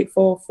 I'm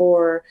grateful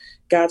for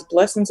God's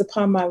blessings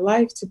upon my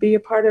life to be a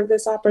part of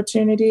this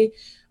opportunity,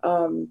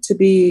 to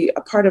be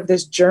a part of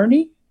this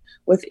journey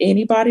with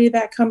anybody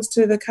that comes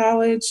to the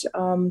college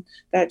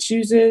that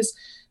chooses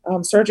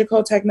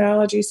surgical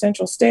technology,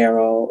 Central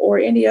Sterile, or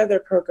any other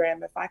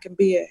program. If I can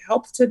be a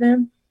help to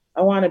them,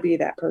 I want to be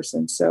that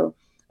person. So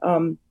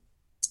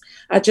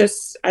I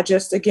just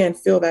again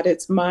feel that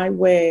it's my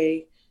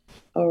way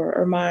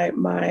or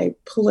my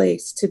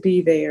place to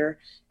be there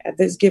at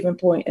this given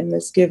point in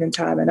this given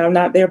time, and I'm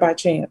not there by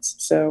chance.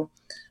 So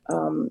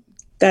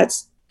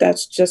that's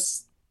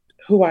just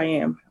who I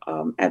am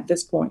at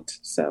this point.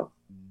 So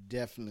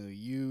Definitely.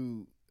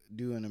 You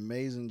do an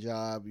amazing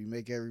job. You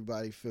make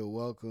everybody feel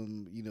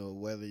welcome,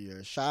 whether you're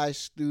a shy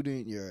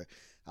student, you're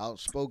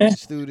outspoken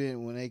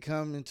student, when they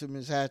come into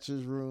Miss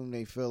Hatcher's room,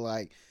 they feel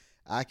like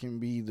I can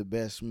be the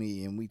best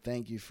me, and we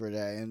thank you for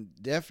that. And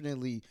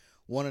definitely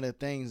one of the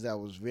things that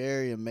was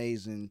very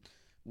amazing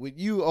with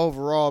you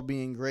overall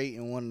being great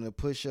and wanting to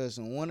push us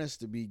and want us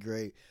to be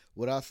great,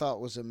 what I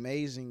thought was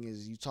amazing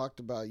is you talked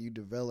about you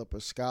develop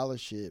a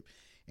scholarship,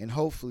 and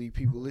hopefully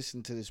people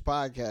listening to this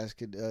podcast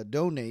could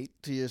donate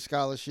to your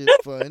scholarship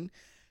fund.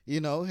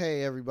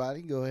 Hey,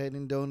 everybody, go ahead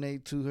and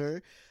donate to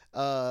her.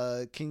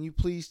 Can you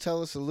please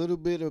tell us a little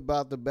bit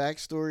about the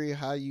backstory,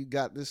 how you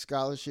got this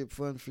scholarship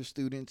fund for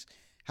students,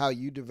 how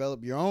you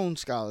develop your own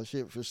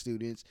scholarship for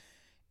students,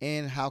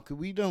 and how could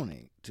we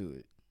donate to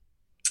it?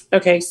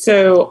 okay,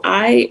 so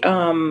I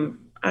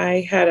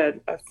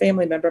had a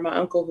family member, my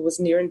uncle, who was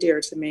near and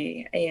dear to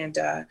me, and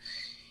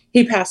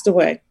he passed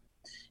away.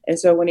 And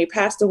so when he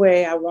passed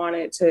away, I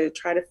wanted to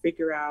try to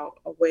figure out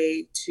a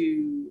way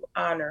to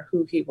honor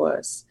who he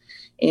was.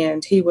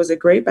 And he was a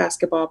great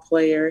basketball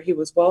player. He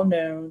was well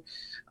known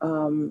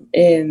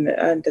in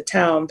the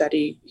town that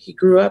he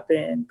grew up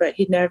in, but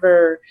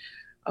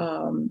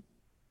um,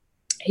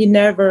 he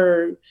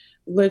never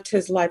lived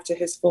his life to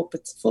his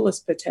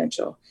fullest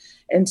potential.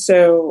 And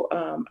so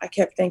I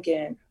kept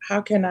thinking,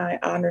 how can I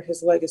honor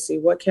his legacy?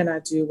 What can I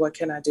do? What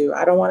can I do?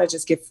 I don't want to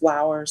just give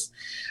flowers.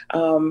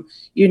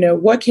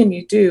 What can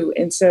you do?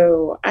 And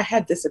so I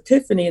had this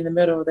epiphany in the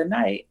middle of the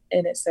night,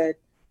 and it said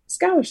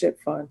scholarship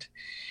fund.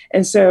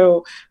 And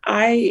so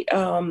I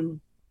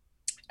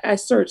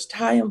searched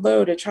high and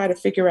low to try to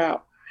figure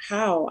out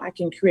how I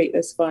can create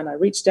this fund. I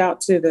reached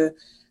out to the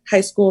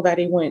high school that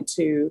he went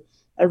to.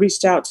 I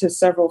reached out to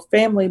several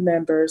family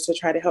members to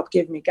try to help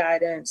give me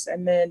guidance.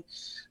 And then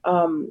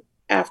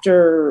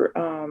after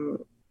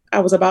I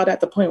was about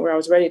at the point where I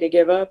was ready to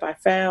give up, I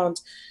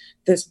found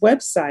this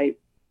website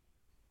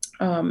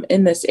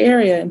in this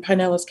area in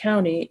Pinellas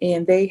County,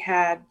 and they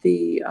had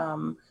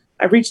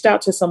I reached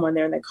out to someone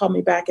there, and they called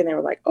me back, and they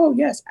were like, oh,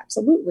 yes,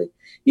 absolutely.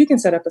 You can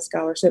set up a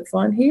scholarship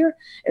fund here.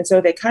 And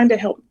so they kind of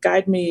helped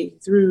guide me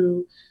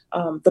through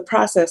the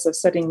process of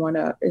setting one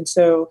up. And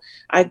so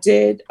I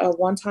did a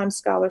one-time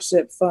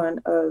scholarship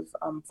fund of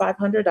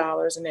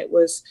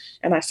 $500,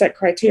 and I set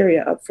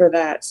criteria up for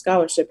that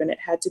scholarship, and it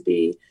had to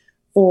be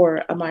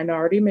for a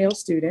minority male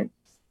student.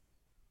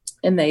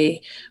 And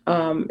they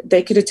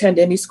could attend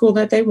any school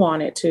that they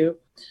wanted to,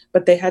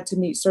 but they had to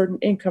meet certain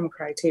income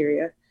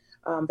criteria.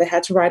 They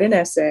had to write an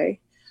essay.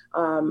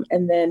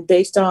 And then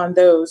based on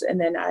those, and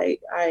then I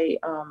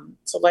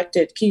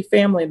selected key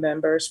family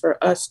members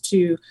for us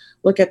to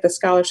look at the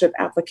scholarship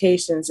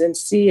applications and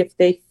see if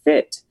they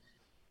fit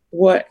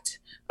what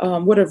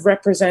would have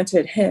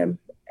represented him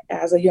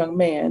as a young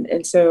man.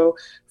 And so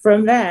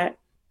from that,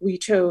 we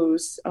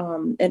chose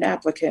an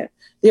applicant.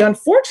 The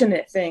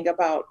unfortunate thing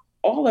about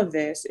all of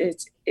this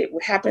is it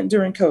happened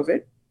during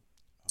COVID,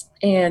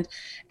 and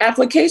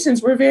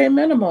applications were very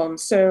minimum.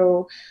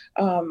 So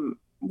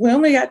we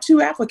only got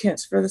 2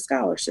 applicants for the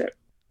scholarship.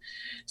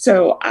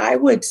 So I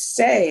would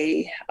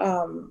say,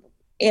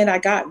 and I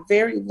got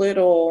very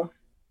little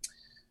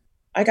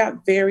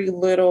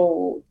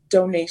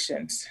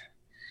donations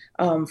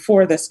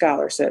for the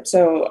scholarship.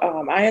 So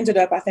I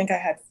think I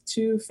had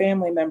 2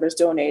 family members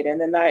donate, and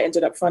then I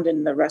ended up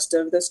funding the rest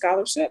of the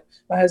scholarship.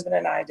 My husband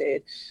and I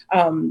did,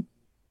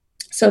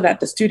 so that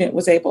the student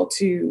was able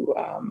to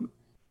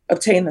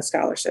obtain the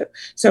scholarship.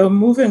 So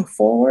moving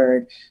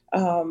forward,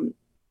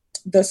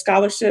 the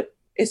scholarship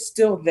is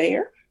still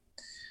there,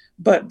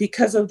 but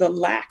because of the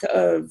lack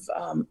of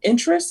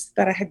interest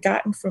that I had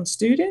gotten from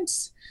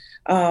students,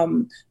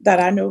 that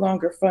I no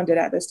longer funded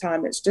at this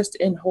time. It's just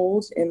in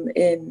hold, in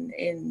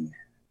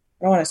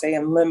I don't want to say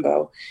in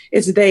limbo.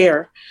 It's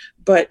there,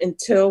 but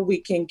until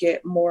we can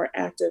get more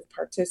active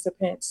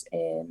participants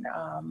in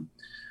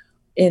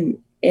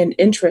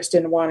interest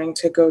in wanting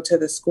to go to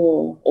the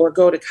school or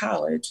go to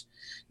college,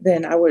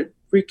 then I would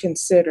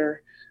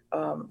reconsider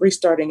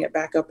restarting it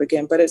back up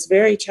again. But it's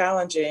very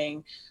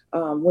challenging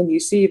when you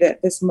see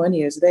that this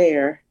money is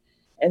there.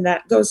 And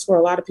that goes for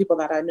a lot of people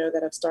that I know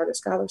that have started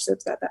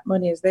scholarships, that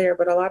money is there,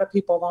 but a lot of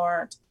people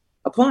aren't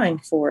applying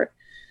for it.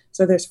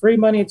 So there's free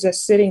money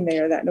just sitting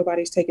there that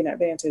nobody's taking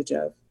advantage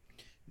of.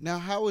 Now,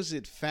 how is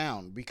it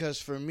found?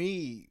 Because for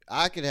me,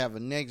 I could have a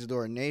next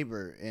door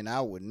neighbor and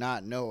I would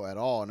not know at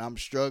all. And I'm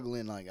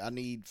struggling, like I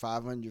need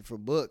 500 for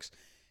books.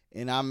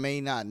 And I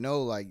may not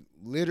know, like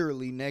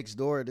literally next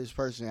door, this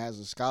person has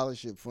a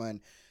scholarship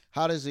fund.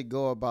 How does it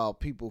go about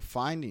people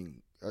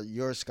finding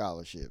your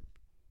scholarship?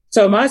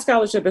 So my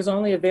scholarship is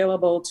only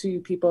available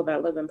to people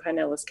that live in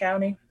Pinellas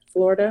County,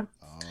 Florida.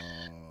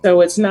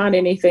 So it's not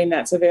anything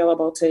that's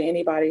available to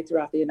anybody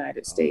throughout the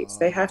United States.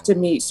 They have to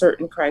meet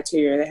certain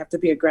criteria. They have to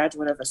be a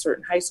graduate of a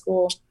certain high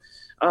school.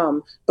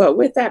 But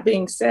with that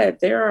being said,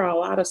 there are a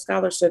lot of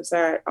scholarships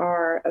that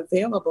are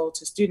available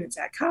to students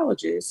at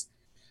colleges,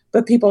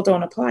 but people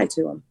don't apply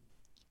to them.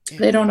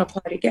 They don't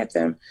apply to get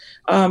them.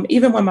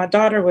 Even when my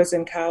daughter was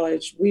in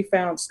college, we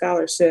found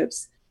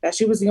scholarships that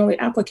she was the only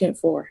applicant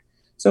for.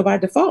 So by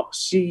default,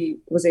 she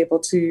was able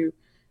to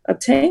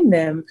obtain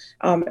them.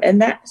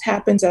 And that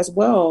happens as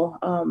well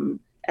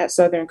at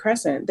Southern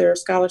Crescent. There are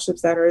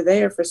scholarships that are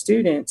there for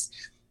students.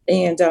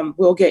 And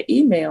we'll get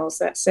emails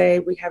that say,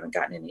 we haven't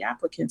gotten any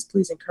applicants.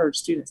 Please encourage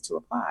students to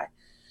apply.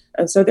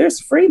 And so there's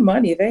free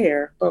money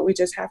there, but we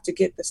just have to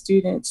get the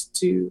students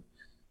to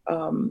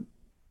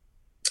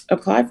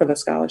apply for the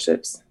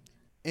scholarships.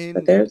 And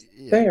But there's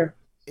yeah, there.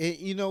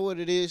 you know what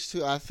it is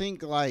too. I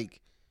think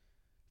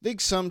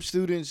some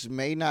students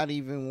may not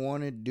even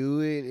want to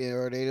do it,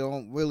 or they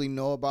don't really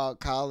know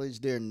about college.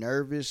 They're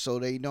nervous, so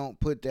they don't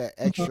put that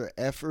Mhm. extra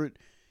effort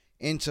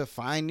into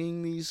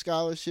finding these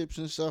scholarships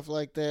and stuff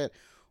like that.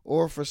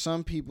 Or for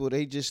some people,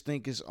 they just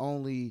think it's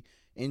only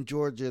in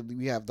Georgia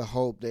we have the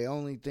hope. They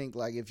only think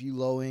like if you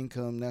low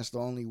income, that's the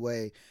only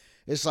way.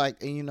 It's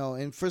like,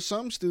 and for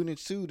some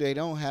students too, they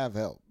don't have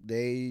help.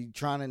 They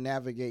trying to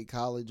navigate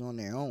college on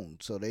their own,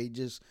 so they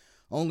just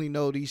only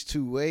know these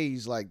two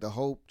ways, like the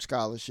Hope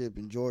Scholarship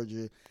in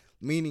Georgia,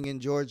 meaning in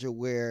Georgia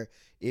where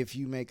if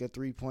you make a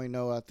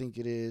 3.0, I think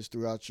it is,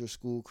 throughout your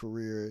school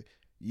career,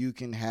 you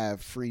can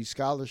have free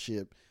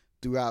scholarship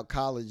throughout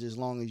college as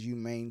long as you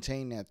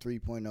maintain that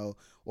 3.0.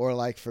 Or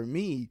like for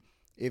me,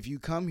 if you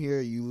come here,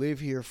 you live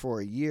here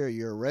for a year,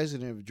 you're a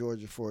resident of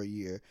Georgia for a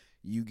year,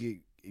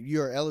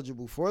 you're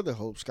eligible for the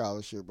Hope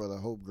Scholarship or the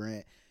Hope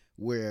Grant,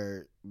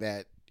 where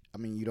that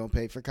you don't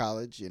pay for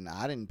college, and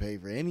I didn't pay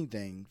for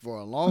anything for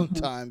a long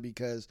Mhm. time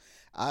because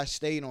I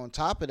stayed on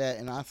top of that,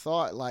 and I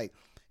thought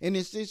and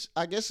it's just,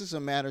 I guess it's a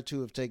matter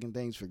too of taking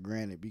things for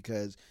granted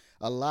because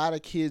a lot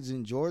of kids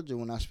in Georgia,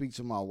 when I speak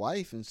to my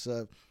wife and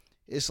stuff,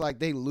 it's like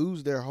they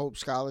lose their Hope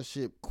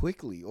Scholarship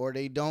quickly or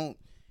they don't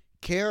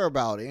care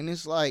about it, and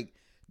it's like,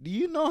 do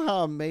you know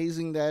how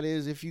amazing that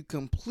is? If you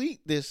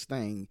complete this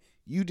thing,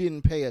 you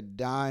didn't pay a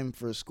dime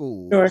for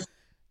school Sure.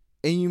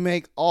 and you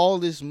make all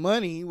this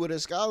money with a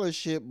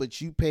scholarship, but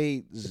you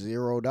paid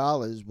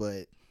 $0.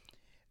 But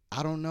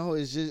I don't know.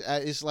 It's just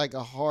it's like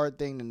a hard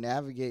thing to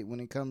navigate when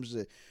it comes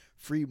to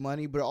free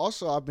money. But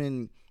also, I've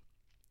been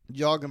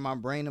jogging my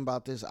brain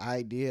about this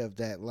idea of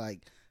that.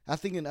 Like, I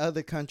think in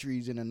other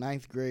countries, in the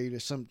ninth grade or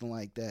something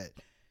like that,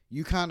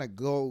 you kind of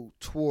go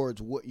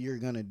towards what you're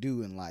gonna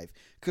do in life.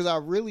 Because I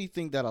really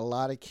think that a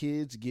lot of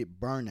kids get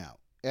burnout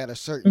at a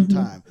certain Mhm.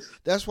 time.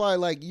 That's why,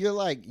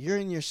 you're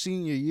in your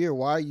senior year.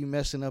 Why are you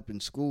messing up in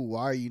school?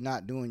 Why are you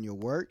not doing your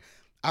work?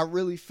 I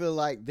really feel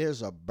like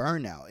there's a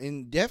burnout,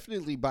 and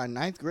definitely by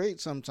ninth grade,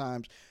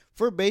 sometimes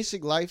for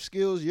basic life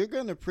skills, you're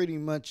gonna pretty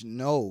much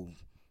know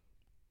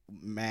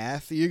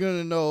math, you're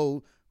gonna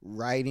know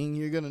writing,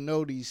 you're gonna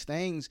know these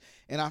things.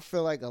 And I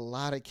feel like a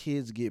lot of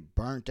kids get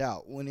burnt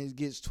out when it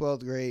gets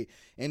 12th grade,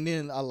 and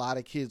then a lot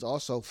of kids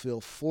also feel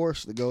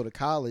forced to go to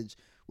college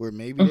where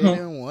maybe they Mhm.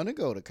 didn't want to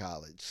go to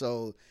college.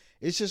 So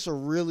it's just a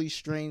really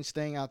strange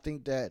thing. I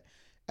think that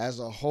as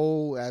a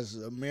whole, as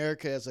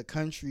America, as a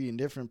country, in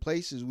different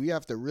places, we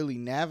have to really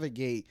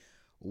navigate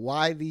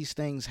why these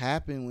things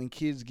happen when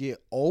kids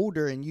get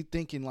older and you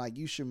thinking like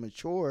you should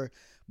mature.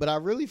 But I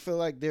really feel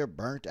like they're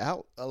burnt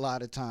out a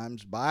lot of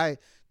times by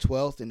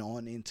 12th and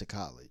on into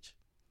college.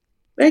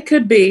 They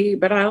could be,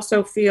 but I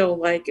also feel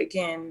like,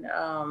 again,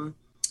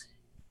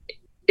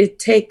 it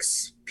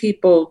takes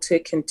people to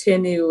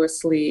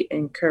continuously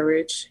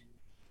encourage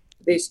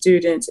these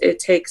students. It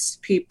takes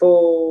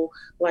people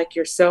like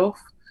yourself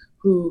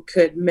who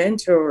could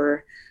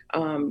mentor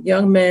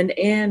young men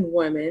and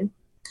women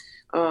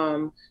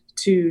um,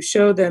 to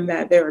show them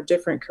that there are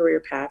different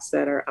career paths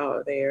that are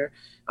out there.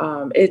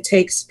 It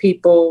takes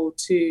people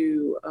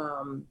to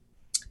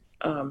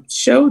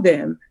show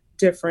them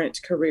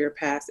different career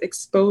paths.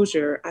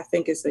 Exposure, I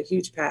think, is a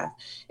huge path.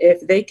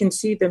 If they can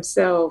see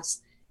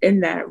themselves in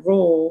that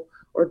role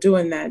or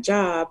doing that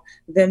job,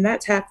 then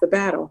that's half the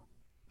battle.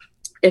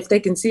 If they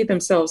can see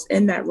themselves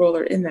in that role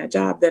or in that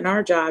job, then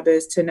our job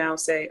is to now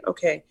say,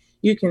 okay,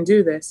 you can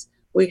do this.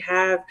 We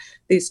have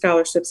these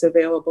scholarships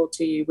available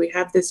to you. We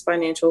have this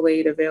financial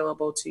aid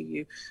available to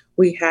you.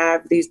 We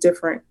have these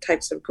different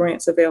types of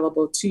grants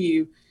available to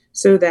you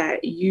so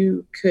that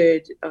you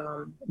could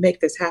make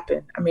this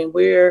happen. I mean,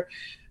 they're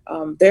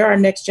our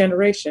next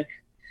generation.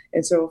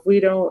 And so if we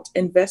don't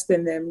invest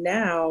in them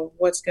now,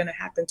 what's going to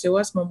happen to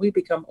us when we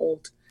become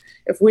old?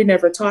 If we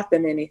never taught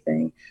them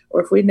anything,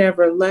 or if we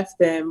never left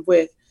them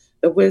with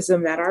the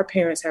wisdom that our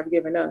parents have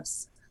given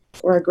us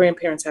or our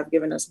grandparents have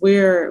given us,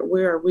 where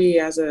are we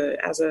as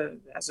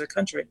a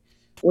country?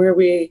 Where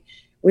we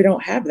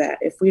don't have that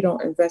if we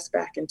don't invest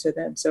back into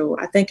them. So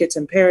I think it's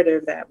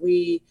imperative that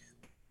we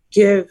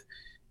give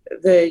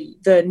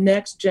the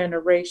next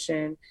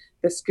generation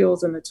the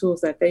skills and the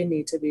tools that they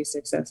need to be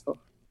successful.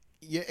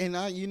 Yeah, and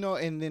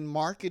and then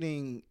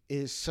marketing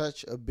is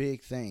such a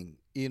big thing,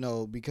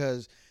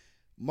 because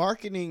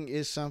marketing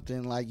is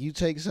something like you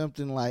take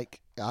something like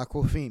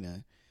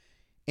Aquafina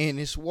and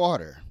it's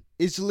water.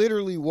 It's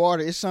literally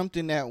water. It's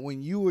something that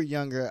when you were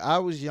younger, I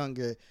was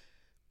younger,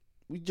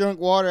 we drank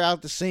water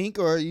out the sink,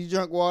 or you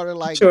drank water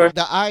like Sure.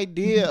 the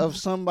idea of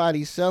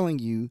somebody selling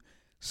you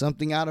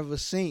something out of a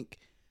sink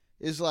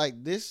is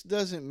like, this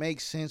doesn't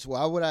make sense.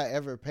 Why would I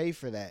ever pay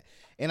for that?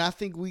 And I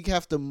think we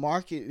have to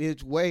market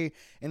its way.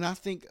 And I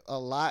think a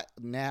lot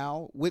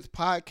now with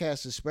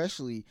podcasts,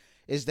 especially,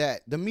 is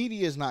that the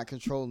media is not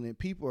controlling it.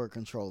 People are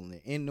controlling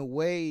it. And the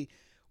way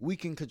we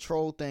can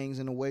control things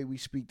and the way we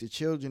speak to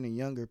children and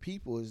younger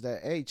people is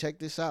that, hey, check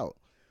this out.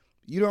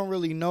 You don't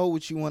really know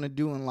what you want to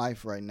do in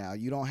life right now.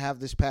 You don't have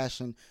this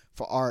passion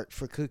for art,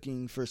 for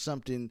cooking, for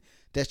something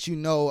that you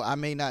know, I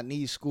may not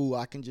need school.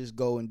 I can just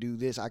go and do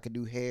this. I could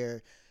do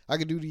hair. I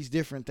could do these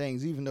different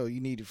things, even though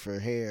you need it for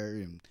hair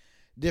and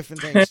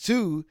different things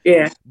too.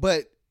 Yeah.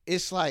 But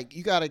it's like,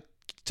 you got to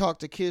talk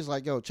to kids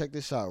like, yo, check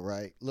this out,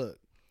 right? Look,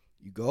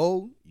 you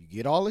go, you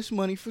get all this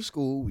money for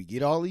school. We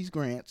get all these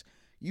grants.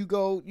 You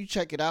go, you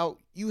check it out.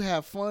 You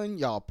have fun.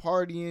 Y'all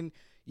partying.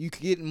 You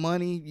getting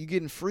money. You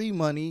getting free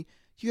money.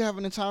 You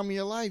having the time of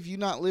your life. You're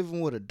not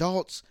living with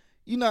adults.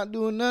 You're not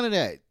doing none of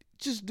that.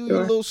 Just do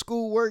your little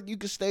school work. You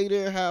can stay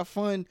there, have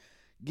fun,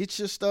 get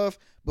your stuff.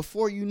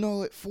 Before you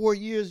know it, 4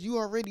 years, you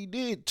already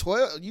did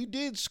 12. You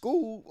did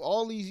school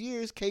all these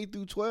years, K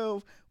through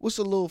 12. What's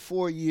a little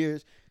 4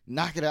 years?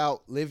 Knock it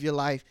out, live your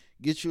life,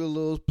 get you a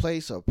little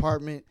place,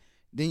 apartment,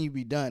 then you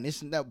be done.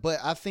 It's not, but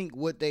I think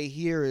what they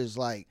hear is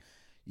like,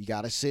 you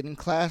got to sit in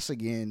class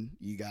again.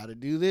 You got to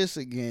do this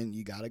again.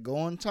 You got to go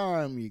on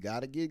time. You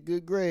got to get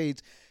good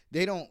grades.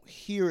 They don't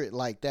hear it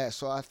like that.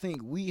 So I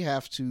think we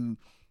have to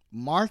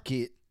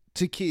market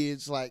to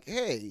kids like,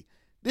 hey,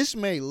 this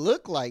may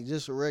look like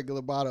just a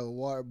regular bottle of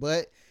water,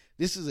 but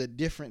this is a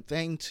different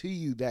thing to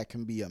you that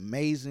can be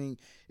amazing.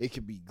 It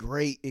could be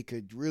great. It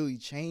could really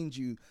change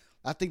you.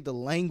 I think the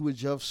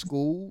language of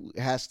school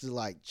has to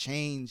like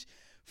change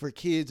for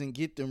kids and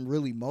get them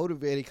really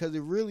motivated, because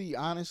it really,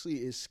 honestly,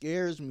 it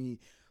scares me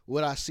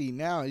what I see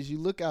now. As you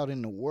look out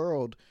in the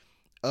world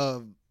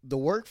of the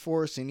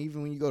workforce, and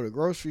even when you go to a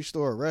grocery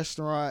store, a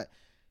restaurant,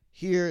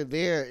 here,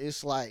 there,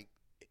 it's like,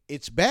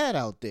 it's bad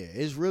out there.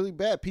 It's really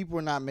bad. People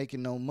are not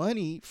making no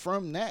money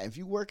from that. If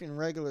you work in a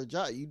regular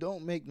job, you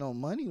don't make no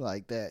money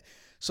like that.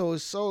 So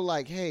it's so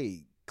like,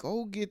 hey,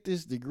 go get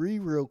this degree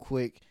real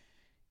quick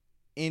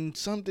in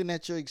something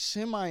that you're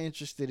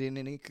semi-interested in,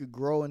 and it could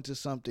grow into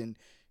something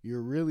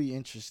you're really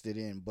interested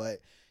in. But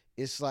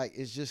it's like,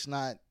 it's just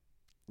not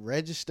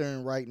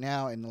registering right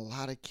now, and a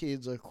lot of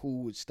kids are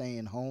cool with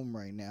staying home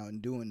right now and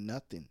doing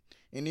nothing.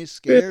 And it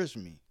scares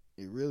me.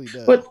 It really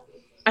does. But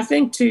I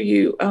think to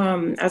you,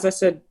 as I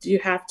said, you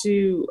have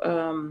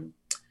to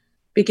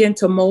begin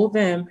to mold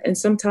them. And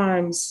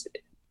sometimes,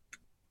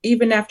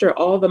 even after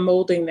all the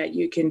molding that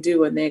you can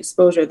do and the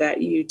exposure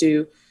that you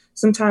do,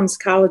 sometimes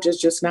college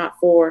is just not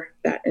for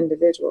that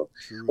individual.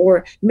 True.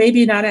 Or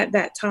maybe not at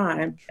that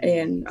time.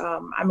 And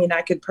I mean,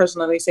 I could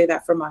personally say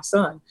that for my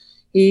son.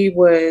 He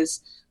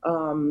was,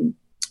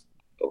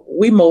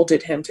 we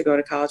molded him to go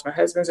to college. My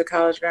husband's a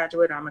college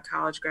graduate. I'm a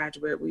college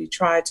graduate. We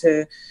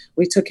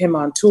took him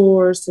on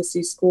tours to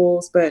see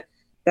schools, but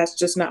that's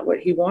just not what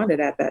he wanted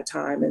at that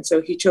time. And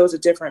so he chose a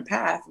different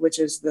path, which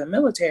is the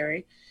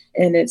military.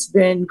 And it's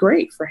been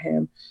great for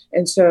him.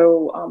 And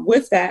so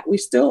with that, we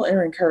still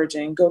are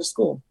encouraging, go to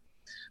school,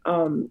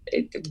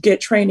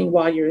 get training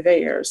while you're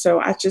there. So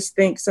I just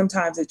think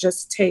sometimes it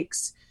just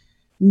takes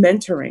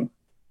mentoring.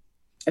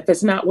 If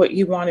it's not what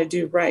you want to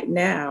do right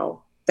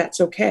now,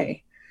 that's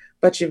okay.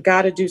 But you've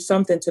got to do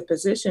something to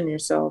position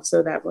yourself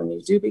so that when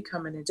you do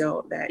become an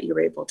adult, that you're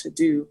able to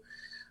do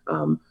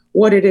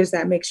what it is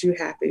that makes you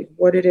happy,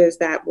 what it is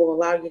that will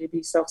allow you to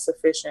be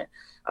self-sufficient.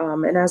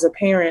 And as a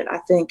parent, I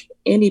think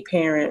any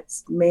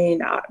parent's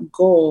main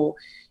goal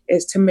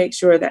is to make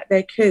sure that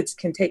their kids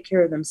can take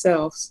care of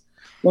themselves.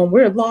 When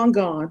we're long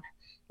gone,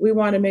 we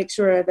want to make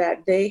sure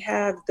that they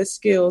have the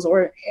skills,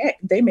 or heck,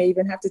 they may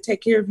even have to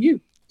take care of you.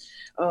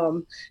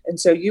 And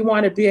so you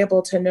want to be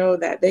able to know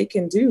that they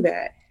can do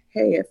that.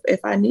 Hey, if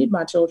I need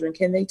my children,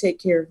 can they take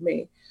care of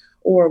me?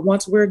 Or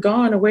once we're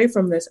gone away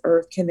from this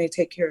earth, can they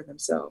take care of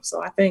themselves?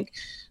 So I think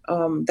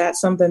that's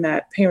something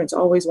that parents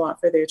always want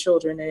for their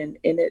children. And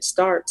it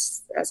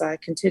starts, as I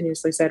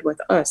continuously said,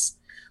 with us.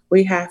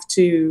 We have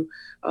to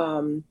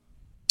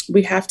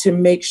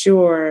make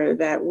sure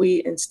that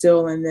we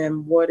instill in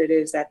them what it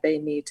is that they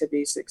need to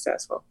be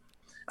successful.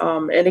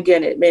 And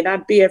again, it may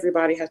not be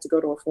everybody has to go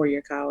to a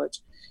 4-year college.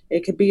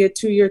 It could be a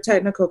 2-year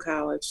technical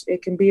college.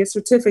 It can be a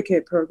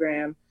certificate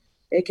program.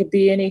 It could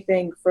be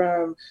anything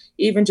from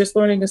even just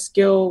learning a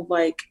skill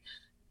like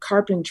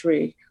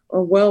carpentry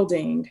or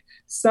welding,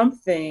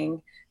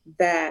 something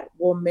that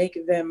will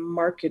make them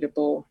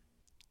marketable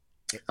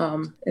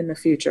in the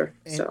future.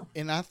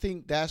 And I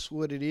think that's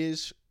what it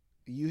is.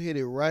 You hit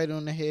it right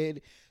on the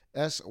head.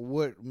 That's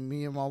what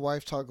me and my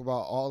wife talk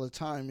about all the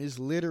time. It's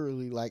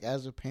literally like,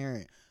 as a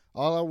parent,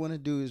 all I want to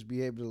do is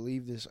be able to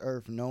leave this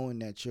earth knowing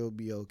that you'll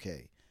be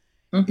okay.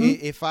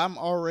 Mm-hmm. If I'm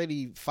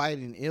already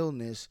fighting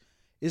illness,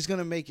 it's going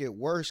to make it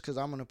worse, because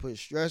I'm going to put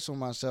stress on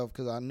myself,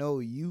 because I know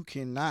you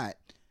cannot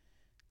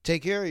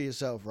take care of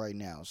yourself right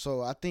now.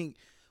 So I think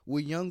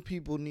what young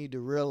people need to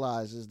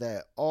realize is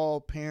that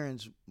all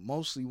parents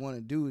mostly want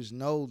to do is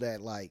know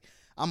that, like,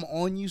 I'm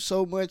on you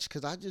so much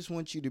because I just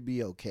want you to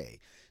be okay.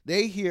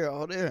 They hear,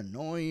 oh, they're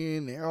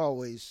annoying. They're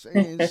always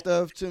saying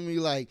stuff to me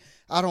like,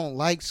 I don't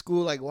like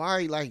school. Like, why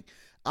are you like,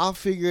 I'll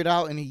figure it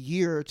out in a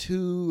year or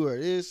two or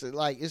this.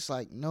 Like, it's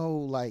like, no,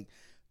 like,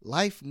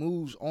 life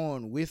moves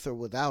on with or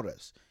without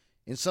us.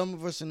 And some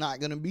of us are not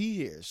going to be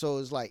here. So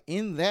it's like,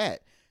 in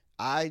that,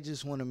 I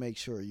just want to make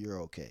sure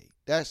you're okay.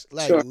 That's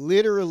like Sure.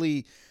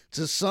 literally,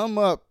 to sum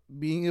up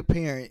being a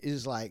parent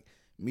is like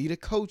me to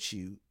coach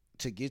you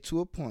to get to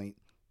a point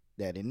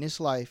that in this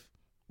life,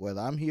 whether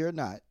I'm here or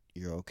not,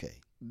 you're okay.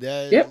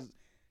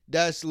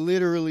 That's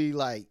literally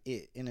like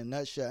it in a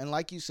nutshell. And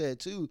like you said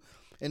too,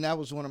 and that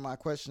was one of my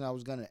questions I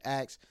was going to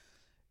ask,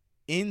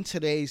 in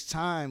today's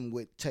time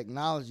with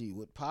technology,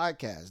 with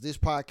podcasts, this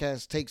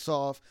podcast takes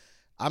off.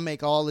 I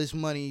make all this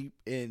money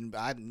and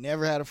I've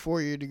never had a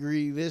 4-year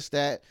degree, this,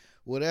 that,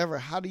 whatever.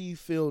 How do you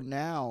feel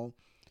now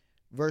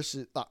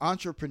versus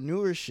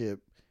entrepreneurship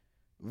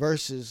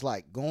versus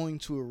like going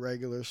to a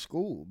regular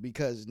school?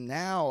 Because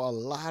now a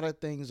lot of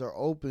things are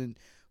open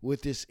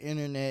with this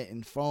internet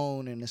and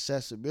phone and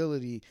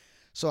accessibility.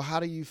 So how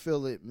do you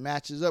feel it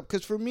matches up?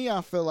 Because for me,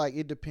 I feel like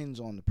it depends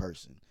on the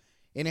person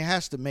and it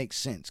has to make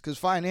sense. Because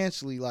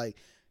financially, like,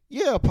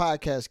 yeah, a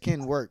podcast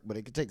can work, but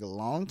it could take a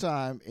long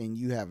time and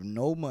you have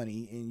no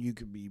money and you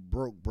could be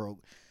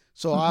broke.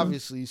 So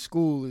obviously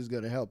school is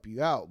going to help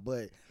you out.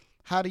 But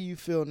how do you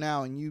feel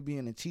now, and you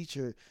being a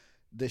teacher,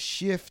 the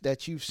shift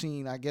that you've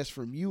seen, I guess,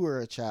 from you were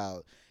a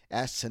child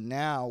as to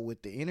now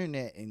with the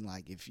internet, and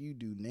like if you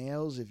do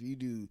nails, if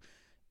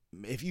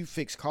you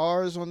fix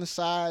cars on the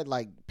side,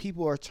 like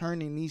people are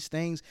turning these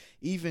things.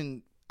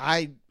 Even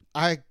I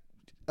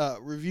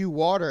review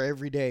water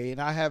every day and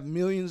I have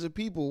millions of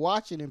people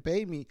watching and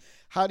pay me.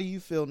 How do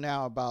you feel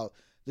now about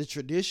the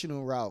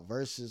traditional route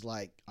versus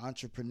like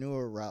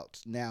entrepreneur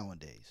routes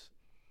nowadays?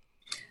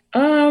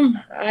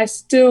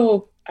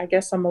 I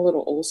guess I'm a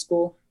little old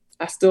school.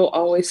 I still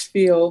always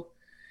feel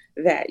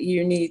that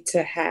you need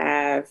to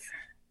have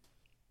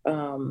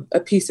a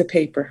piece of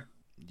paper.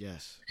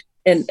 Yes.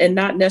 And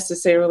not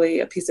necessarily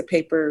a piece of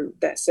paper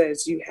that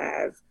says you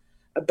have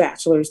a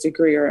bachelor's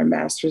degree or a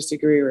master's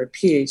degree or a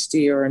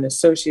PhD or an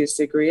associate's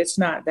degree. It's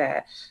not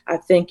that. I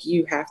think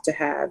you have to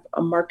have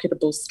a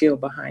marketable skill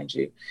behind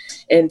you.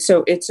 And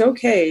so it's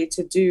okay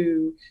to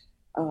do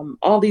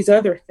all these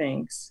other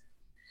things.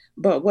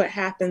 But what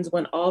happens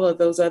when all of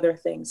those other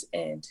things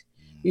end?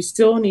 You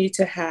still need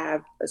to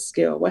have a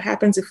skill. What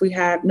happens if we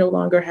no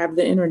longer have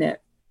the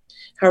internet?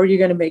 How are you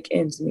going to make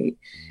ends meet?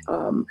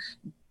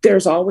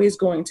 There's always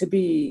going to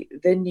be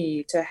the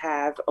need to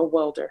have a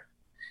welder.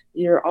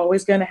 You're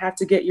always going to have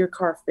to get your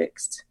car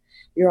fixed.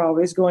 You're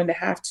always going to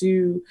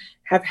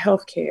have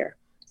health care.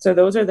 So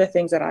those are the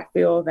things that I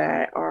feel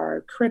that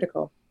are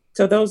critical.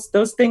 So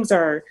those things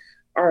are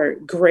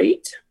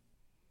great.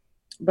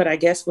 But I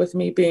guess with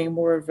me being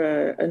more of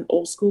an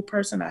old school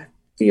person, I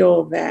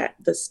feel that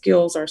the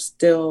skills are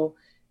still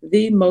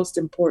the most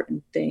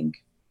important thing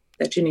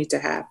that you need to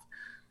have.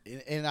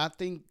 And I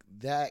think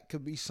that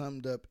could be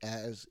summed up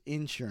as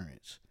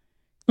insurance.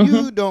 Mm-hmm.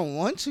 You don't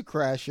want to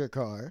crash your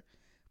car,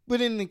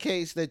 but in the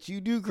case that you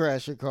do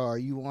crash your car,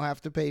 you won't have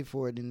to pay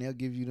for it and they'll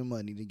give you the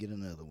money to get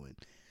another one.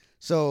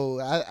 So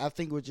I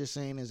think what you're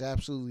saying is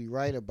absolutely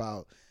right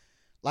about,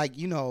 like,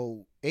 you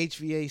know,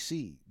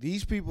 HVAC.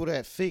 These people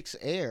that fix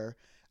air,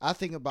 I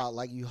think about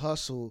like you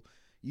hustle,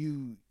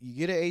 you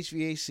get an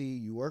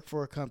HVAC, you work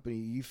for a company,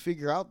 you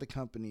figure out the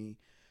company.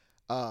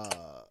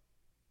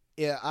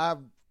 I've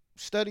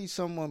studied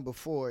someone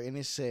before and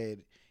it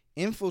said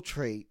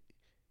infiltrate,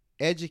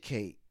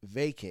 educate,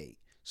 vacate.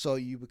 So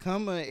you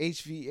become an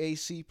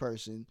HVAC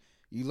person,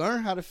 you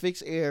learn how to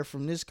fix air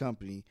from this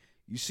company,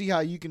 you see how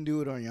you can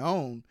do it on your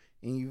own,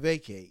 and you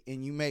vacate,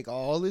 and you make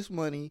all this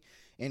money,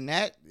 and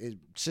that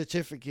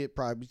certificate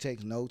probably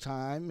takes no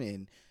time,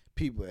 and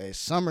people, it's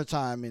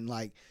summertime, and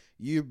like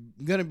you're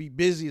gonna be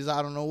busy as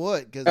I don't know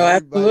what, because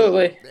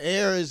absolutely,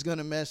 air is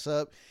gonna mess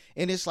up,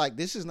 and it's like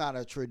this is not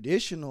a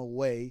traditional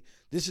way.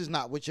 This is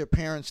not what your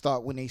parents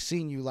thought when they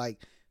seen you. Like,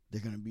 they're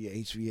going to be an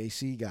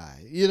HVAC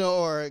guy, you know,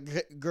 or a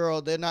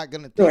girl. They're not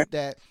going to think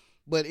that,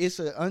 but it's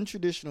an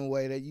untraditional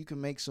way that you can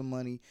make some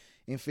money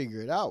and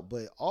figure it out.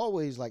 But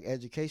always like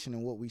education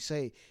and what we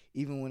say,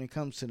 even when it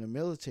comes to the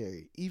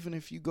military, even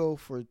if you go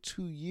for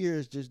 2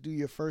 years, just do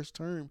your first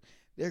term,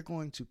 they're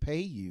going to pay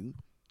you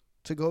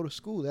to go to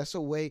school. That's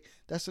a way,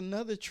 that's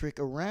another trick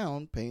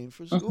around paying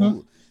for school.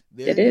 Mm-hmm.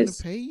 They're going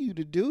to pay you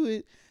to do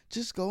it.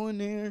 Just go in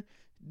there,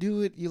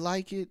 do it. You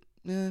like it.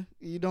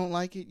 You don't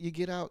like it, you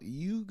get out.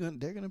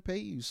 They're gonna pay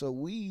you. So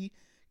we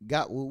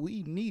got what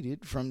we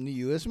needed from the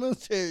U.S.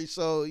 military.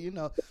 So you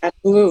know,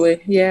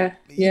 absolutely, yeah.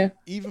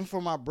 Even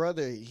for my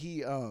brother,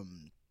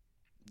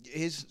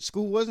 his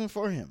school wasn't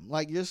for him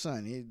like your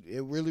son.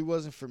 It really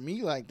wasn't for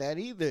me like that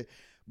either.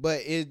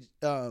 But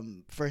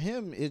for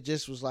him, it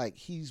just was like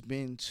he's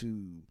been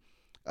to.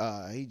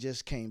 He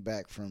just came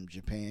back from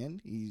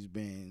Japan. He's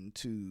been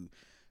to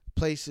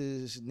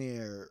places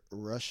near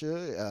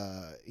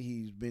Russia.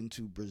 He's been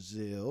to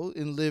Brazil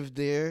and lived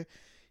there.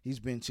 He's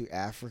been to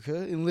Africa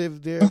and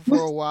lived there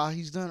for a while.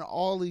 He's done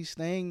all these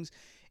things,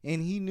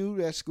 and he knew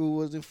that school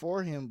wasn't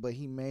for him, but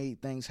he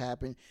made things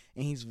happen,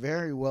 and he's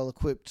very well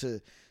equipped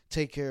to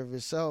take care of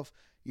himself.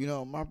 You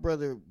know, my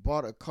brother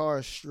bought a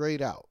car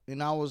straight out,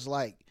 and I was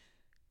like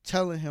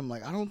telling him,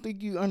 like, I don't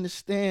think you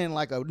understand,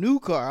 like, a new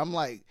car. I'm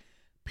like,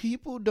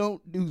 people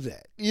don't do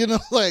that. You know,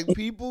 like,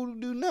 people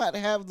do not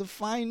have the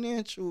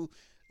financial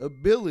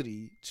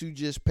ability to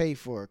just pay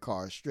for a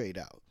car straight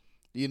out.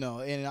 You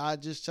know, and I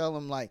just tell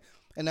him, like,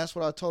 and that's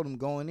what I told him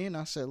going in.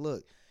 I said,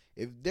 look,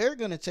 if they're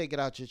going to take it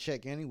out your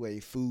check anyway,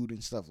 food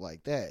and stuff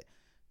like that,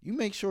 you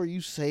make sure you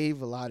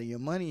save a lot of your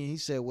money. And he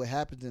said what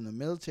happens in the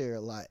military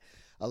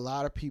a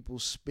lot of people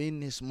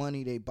spend this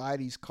money. They buy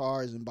these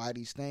cars and buy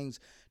these things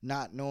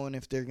not knowing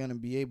if they're going to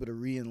be able to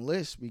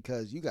re-enlist,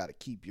 because you got to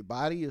keep your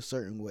body a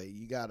certain way.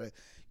 You got to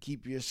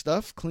keep your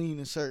stuff clean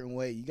a certain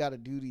way. You got to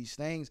do these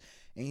things.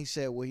 And he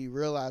said, well, he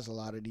realized a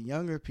lot of the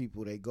younger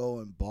people, they go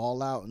and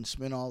ball out and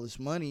spend all this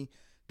money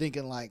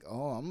thinking like,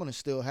 oh, I'm going to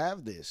still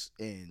have this.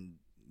 And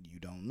you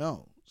don't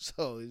know.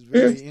 So it's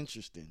very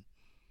interesting.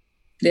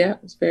 Yeah,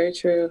 it's very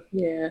true.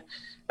 Yeah.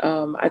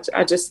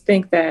 I just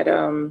think that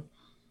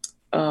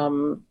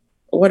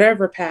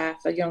whatever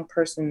path a young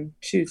person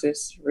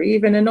chooses, or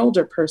even an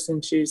older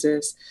person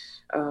chooses,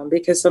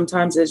 because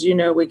sometimes, as you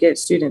know, we get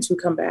students who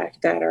come back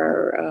that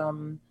are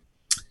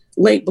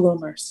late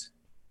bloomers,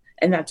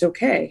 and that's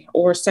okay,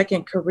 or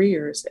second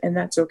careers, and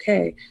that's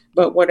okay.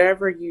 But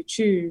whatever you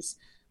choose,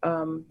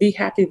 be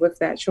happy with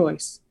that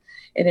choice.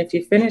 And if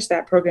you finish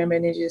that program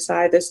and you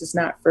decide this is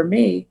not for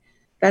me,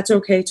 that's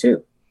okay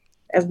too.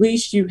 At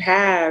least you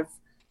have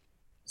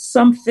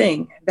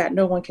something that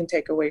no one can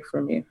take away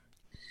from you.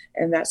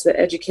 And that's the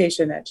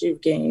education that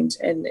you've gained.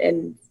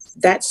 And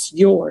that's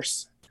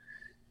yours.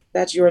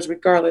 That's yours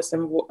regardless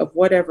of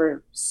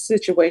whatever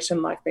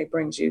situation life may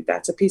bring you.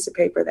 That's a piece of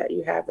paper that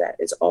you have that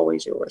is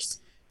always yours.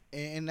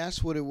 And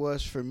that's what it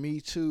was for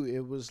me too.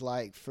 It was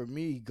like, for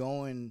me,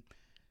 going,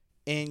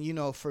 and you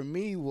know, for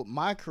me, what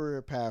my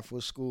career path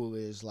with school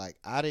is, like,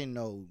 I didn't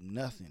know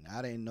nothing.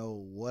 I didn't know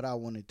what I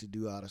wanted to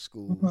do out of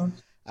school. Mm-hmm.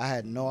 I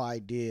had no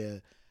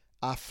idea.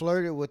 I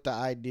flirted with the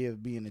idea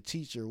of being a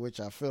teacher, which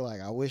I feel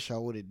like I wish I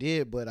would have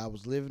did, but I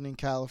was living in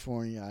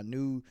California. I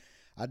knew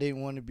I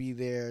didn't want to be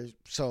there,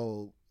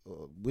 so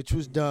which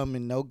was dumb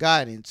and no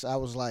guidance. I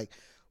was like,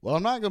 well,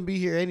 I'm not going to be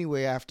here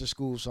anyway after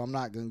school, so I'm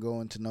not going to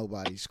go into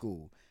nobody's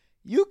school.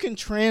 You can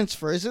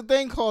transfer. It's a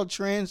thing called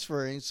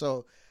transferring,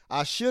 so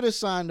I should have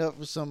signed up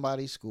for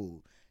somebody's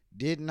school.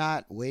 Did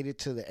not. Waited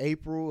till the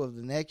April of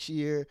the next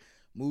year,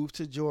 moved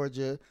to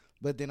Georgia,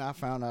 but then I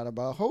found out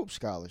about Hope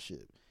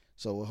Scholarship.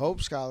 So with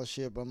Hope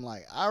Scholarship, I'm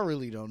like, I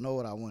really don't know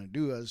what I want to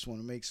do. I just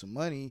want to make some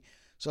money.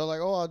 So I'm like,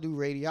 oh, I'll do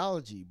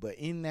radiology. But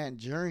in that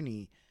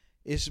journey,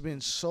 it's been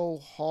so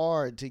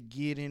hard to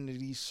get into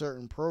these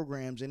certain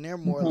programs, and they're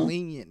more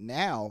lenient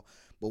now.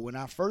 But when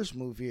I first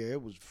moved here,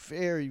 it was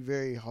very,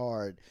 very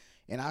hard.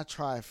 And I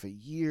tried for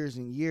years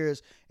and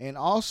years. And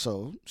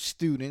also,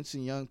 students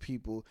and young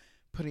people,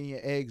 putting your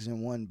eggs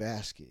in one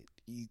basket.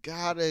 You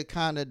got to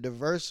kind of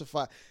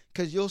diversify,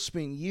 because you'll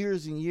spend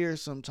years and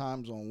years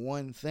sometimes on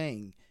one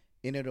thing,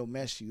 and it'll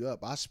mess you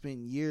up. I spent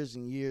years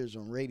and years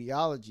on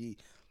radiology,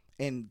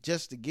 and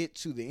just to get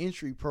to the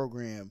entry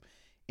program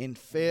and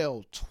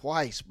fail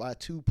twice by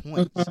 2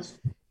 points.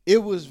 It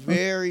was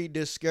very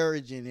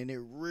discouraging, and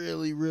it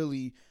really,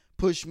 really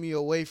pushed me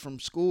away from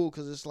school,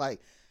 because it's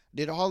like,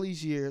 did all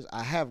these years,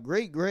 I have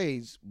great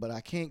grades, but I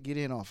can't get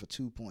in off of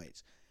 2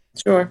 points.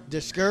 Sure.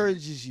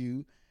 Discourages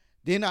you.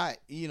 Then I,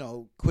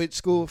 quit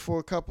school for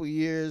a couple of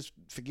years,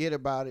 forget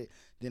about it.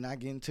 Then I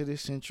get into the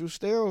Central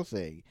Sterile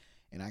thing.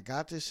 And I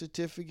got this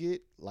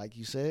certificate. Like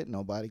you said,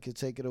 nobody could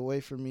take it away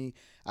from me.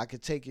 I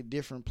could take it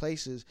different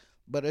places.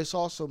 But it's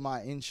also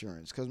my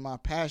insurance, because my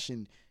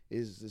passion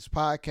is this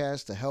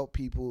podcast to help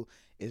people,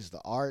 is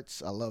the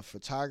arts. I love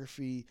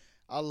photography.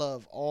 I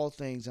love all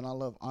things, and I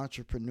love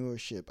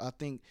entrepreneurship. I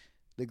think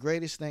the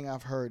greatest thing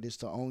I've heard is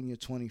to own your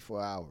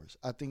 24 hours.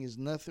 I think there's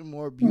nothing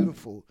more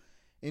beautiful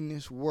in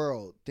this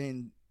world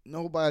than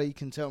nobody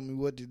can tell me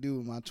what to do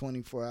with my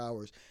 24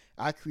 hours.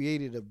 I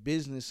created a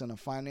business and a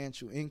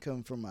financial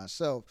income for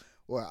myself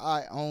where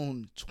I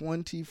own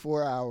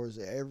 24 hours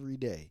every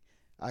day.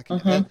 I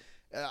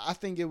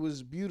think it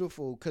was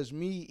beautiful, because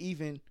me,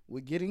 even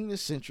with getting the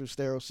Central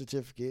Sterile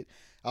certificate,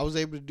 I was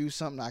able to do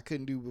something I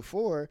couldn't do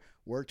before,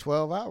 work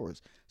 12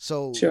 hours.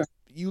 So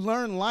you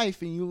learn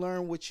life, and you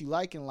learn what you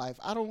like in life.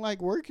 I don't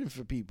like working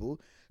for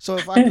people. So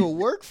if I could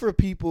work for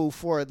people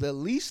for the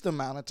least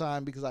amount of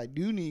time, because I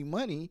do need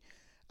money,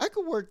 I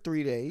could work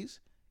 3 days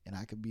and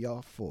I could be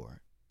off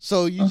 4.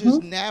 So you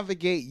just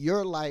navigate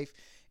your life,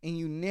 and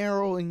you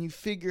narrow, and you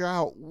figure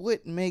out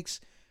what makes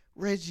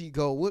Reggie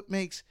go, what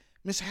makes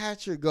Miss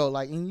Hatcher go,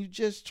 like, and you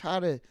just try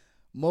to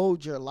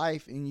mold your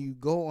life, and you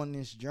go on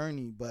this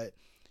journey. But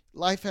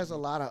life has a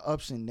lot of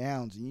ups and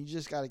downs, and you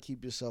just got to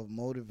keep yourself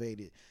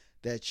motivated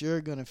that you're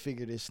going to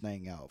figure this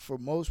thing out. For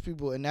most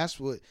people, and that's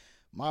what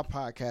my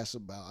podcast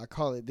about. I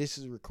call it This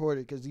Is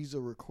Recorded because these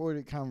are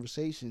recorded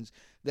conversations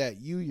that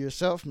you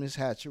yourself, Miss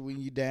Hatcher, when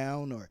you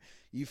down or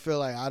you feel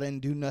like I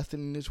didn't do nothing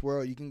in this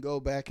world, you can go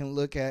back and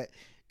look at.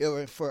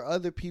 Or for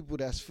other people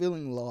that's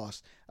feeling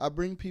lost, I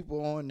bring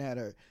people on that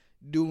are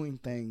doing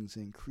things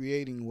and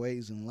creating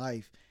ways in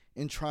life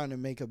and trying to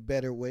make a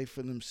better way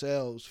for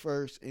themselves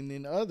first and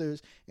then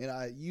others. And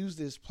I use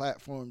this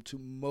platform to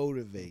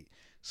motivate.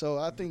 So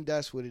I think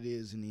that's what it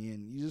is in the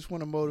end. You just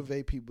want to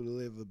motivate people to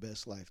live the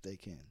best life they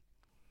can.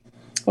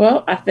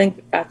 Well, I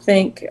think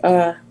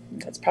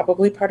that's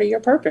probably part of your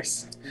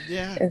purpose.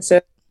 Yeah. And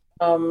so,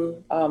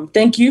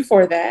 thank you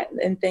for that,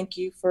 and thank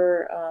you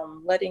for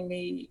letting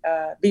me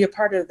be a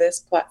part of this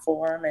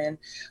platform. And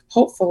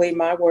hopefully,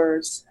 my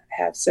words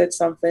have said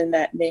something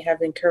that may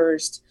have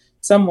encouraged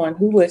someone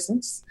who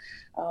listens.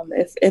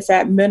 If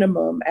at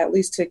minimum, at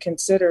least to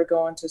consider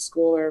going to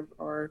school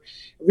or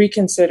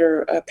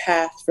reconsider a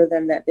path for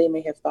them that they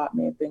may have thought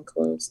may have been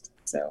closed.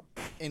 So,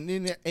 and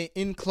then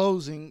in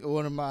closing,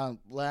 one of my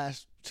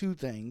last two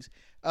things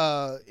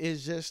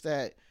is just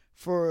that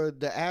for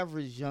the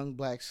average young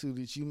black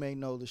students, you may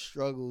know the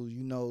struggles,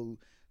 you know,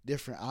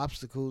 different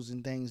obstacles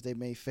and things they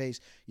may face.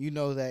 You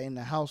know that in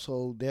the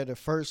household, they're the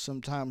first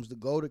sometimes to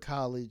go to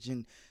college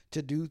and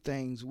to do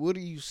things. What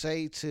do you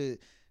say to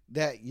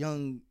that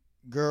young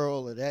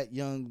girl or that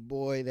young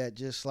boy that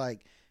just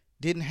like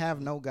didn't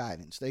have no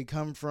guidance? They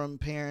come from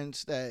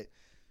parents that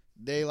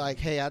they like,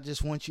 hey, I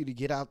just want you to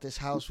get out this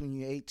house when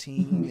you're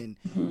 18.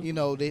 And, you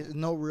know, there's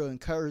no real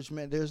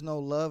encouragement. There's no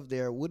love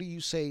there. What do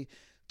you say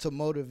to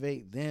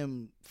motivate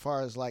them as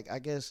far as like, I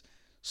guess,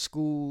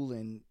 school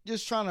and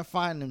just trying to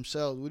find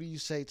themselves? What do you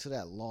say to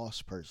that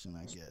lost person,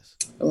 I guess?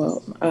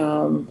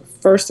 Well,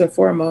 first and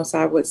foremost,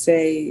 I would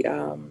say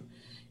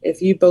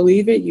if you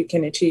believe it, you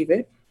can achieve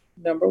it.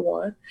 Number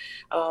one.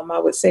 I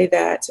would say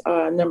that.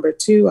 Number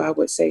two, I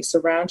would say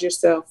surround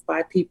yourself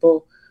by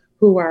people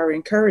who are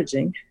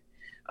encouraging,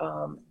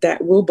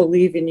 that will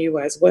believe in you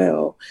as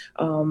well.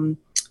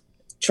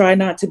 Try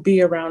not to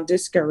be around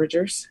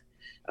discouragers.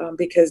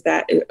 Because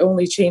that it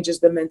only changes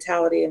the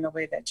mentality and the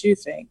way that you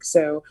think.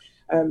 So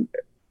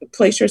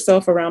place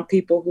yourself around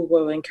people who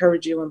will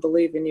encourage you and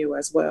believe in you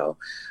as well.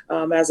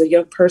 As a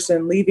young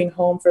person leaving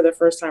home for the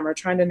first time or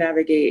trying to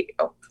navigate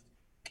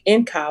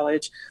in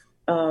college,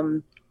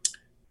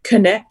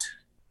 connect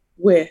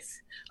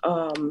with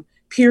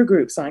peer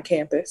groups on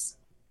campus.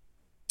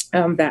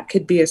 That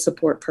could be a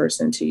support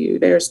person to you.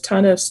 There's a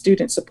ton of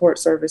student support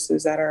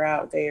services that are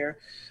out there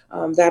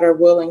that are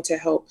willing to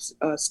help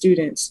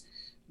students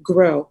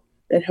grow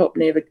and help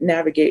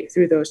navigate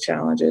through those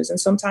challenges. And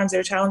sometimes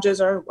their challenges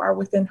are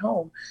within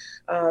home.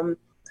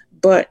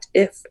 But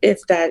if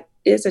that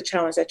is a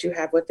challenge that you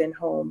have within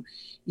home,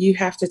 you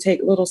have to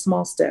take little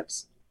small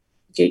steps.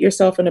 Get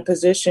yourself in a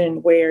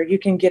position where you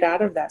can get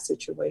out of that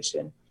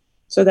situation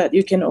so that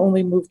you can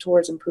only move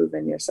towards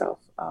improving yourself.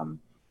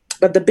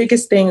 But the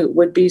biggest thing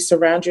would be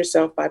surround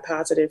yourself by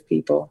positive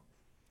people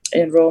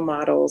and role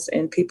models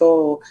and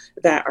people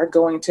that are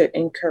going to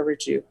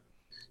encourage you.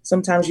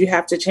 Sometimes you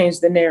have to change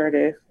the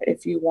narrative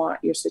if you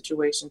want your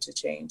situation to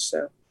change.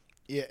 So,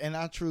 yeah, and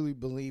I truly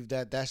believe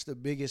that that's the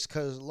biggest,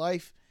 because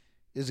life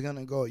is going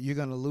to go. You're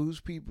going to lose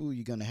people.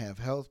 You're going to have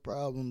health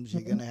problems.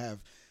 You're going to have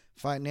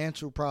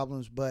financial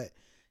problems. But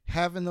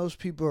having those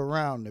people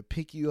around to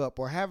pick you up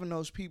or having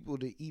those people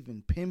to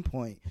even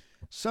pinpoint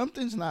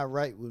something's not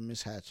right with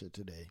Miss Hatcher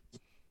today.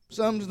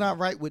 Something's not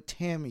right with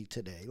Tammy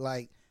today.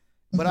 Like,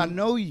 but I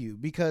know you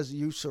because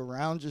you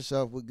surround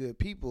yourself with good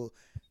people.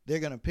 They're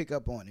going to pick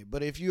up on it.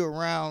 But if you're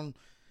around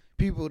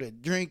people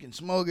that drink and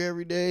smoke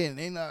every day and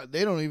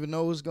they don't even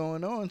know what's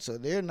going on, so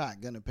they're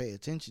not going to pay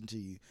attention to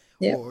you.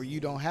 Yep. Or you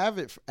don't have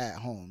it at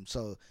home.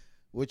 So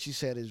what you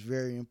said is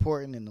very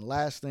important. And the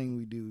last thing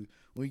we do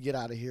when we get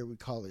out of here, we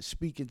call it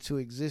speaking to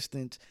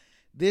existence.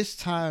 This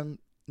time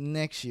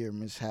next year,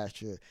 Ms.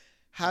 Hatcher,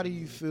 how do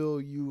you feel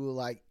you will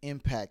like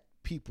impact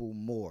people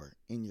more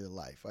in your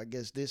life? I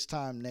guess this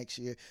time next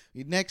year,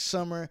 next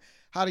summer,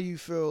 how do you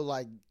feel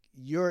like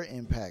your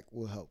impact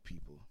will help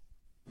people?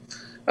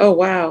 Oh,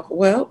 wow.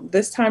 Well,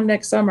 this time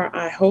next summer,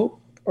 I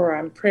hope, or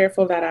I'm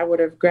prayerful that I would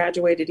have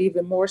graduated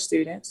even more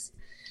students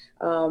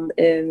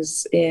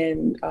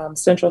in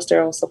Central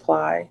Sterile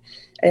Supply.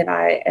 And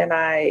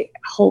I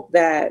hope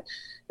that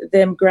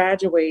them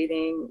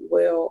graduating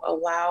will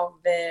allow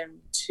them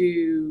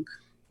to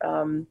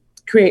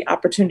create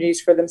opportunities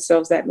for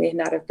themselves that may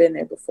not have been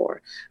there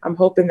before. I'm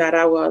hoping that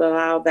I will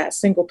allow that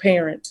single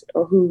parent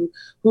or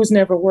who's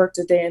never worked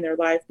a day in their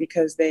life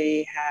because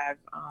they have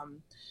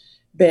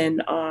been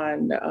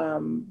on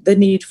the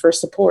need for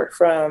support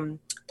from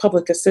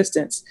public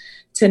assistance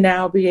to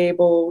now be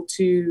able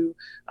to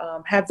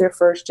have their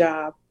first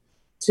job,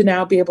 to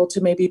now be able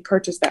to maybe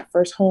purchase that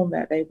first home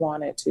that they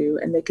wanted to.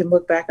 And they can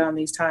look back on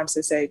these times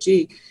and say,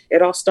 gee,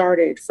 it all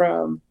started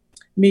from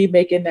me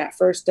making that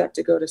first step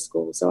to go to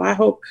school. So I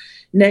hope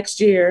next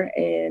year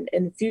and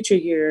in future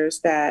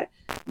years that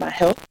my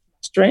health,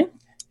 strength,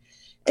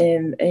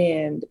 and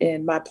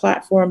my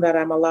platform that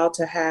I'm allowed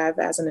to have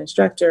as an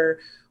instructor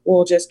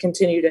will just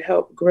continue to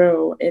help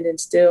grow and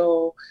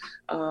instill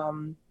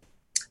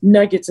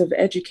nuggets of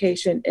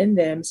education in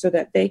them so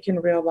that they can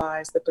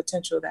realize the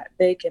potential that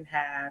they can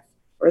have,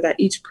 or that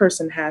each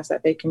person has,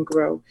 that they can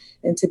grow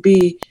and to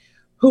be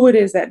who it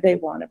is that they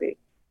want to be.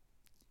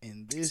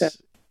 And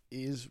this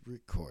is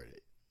recorded.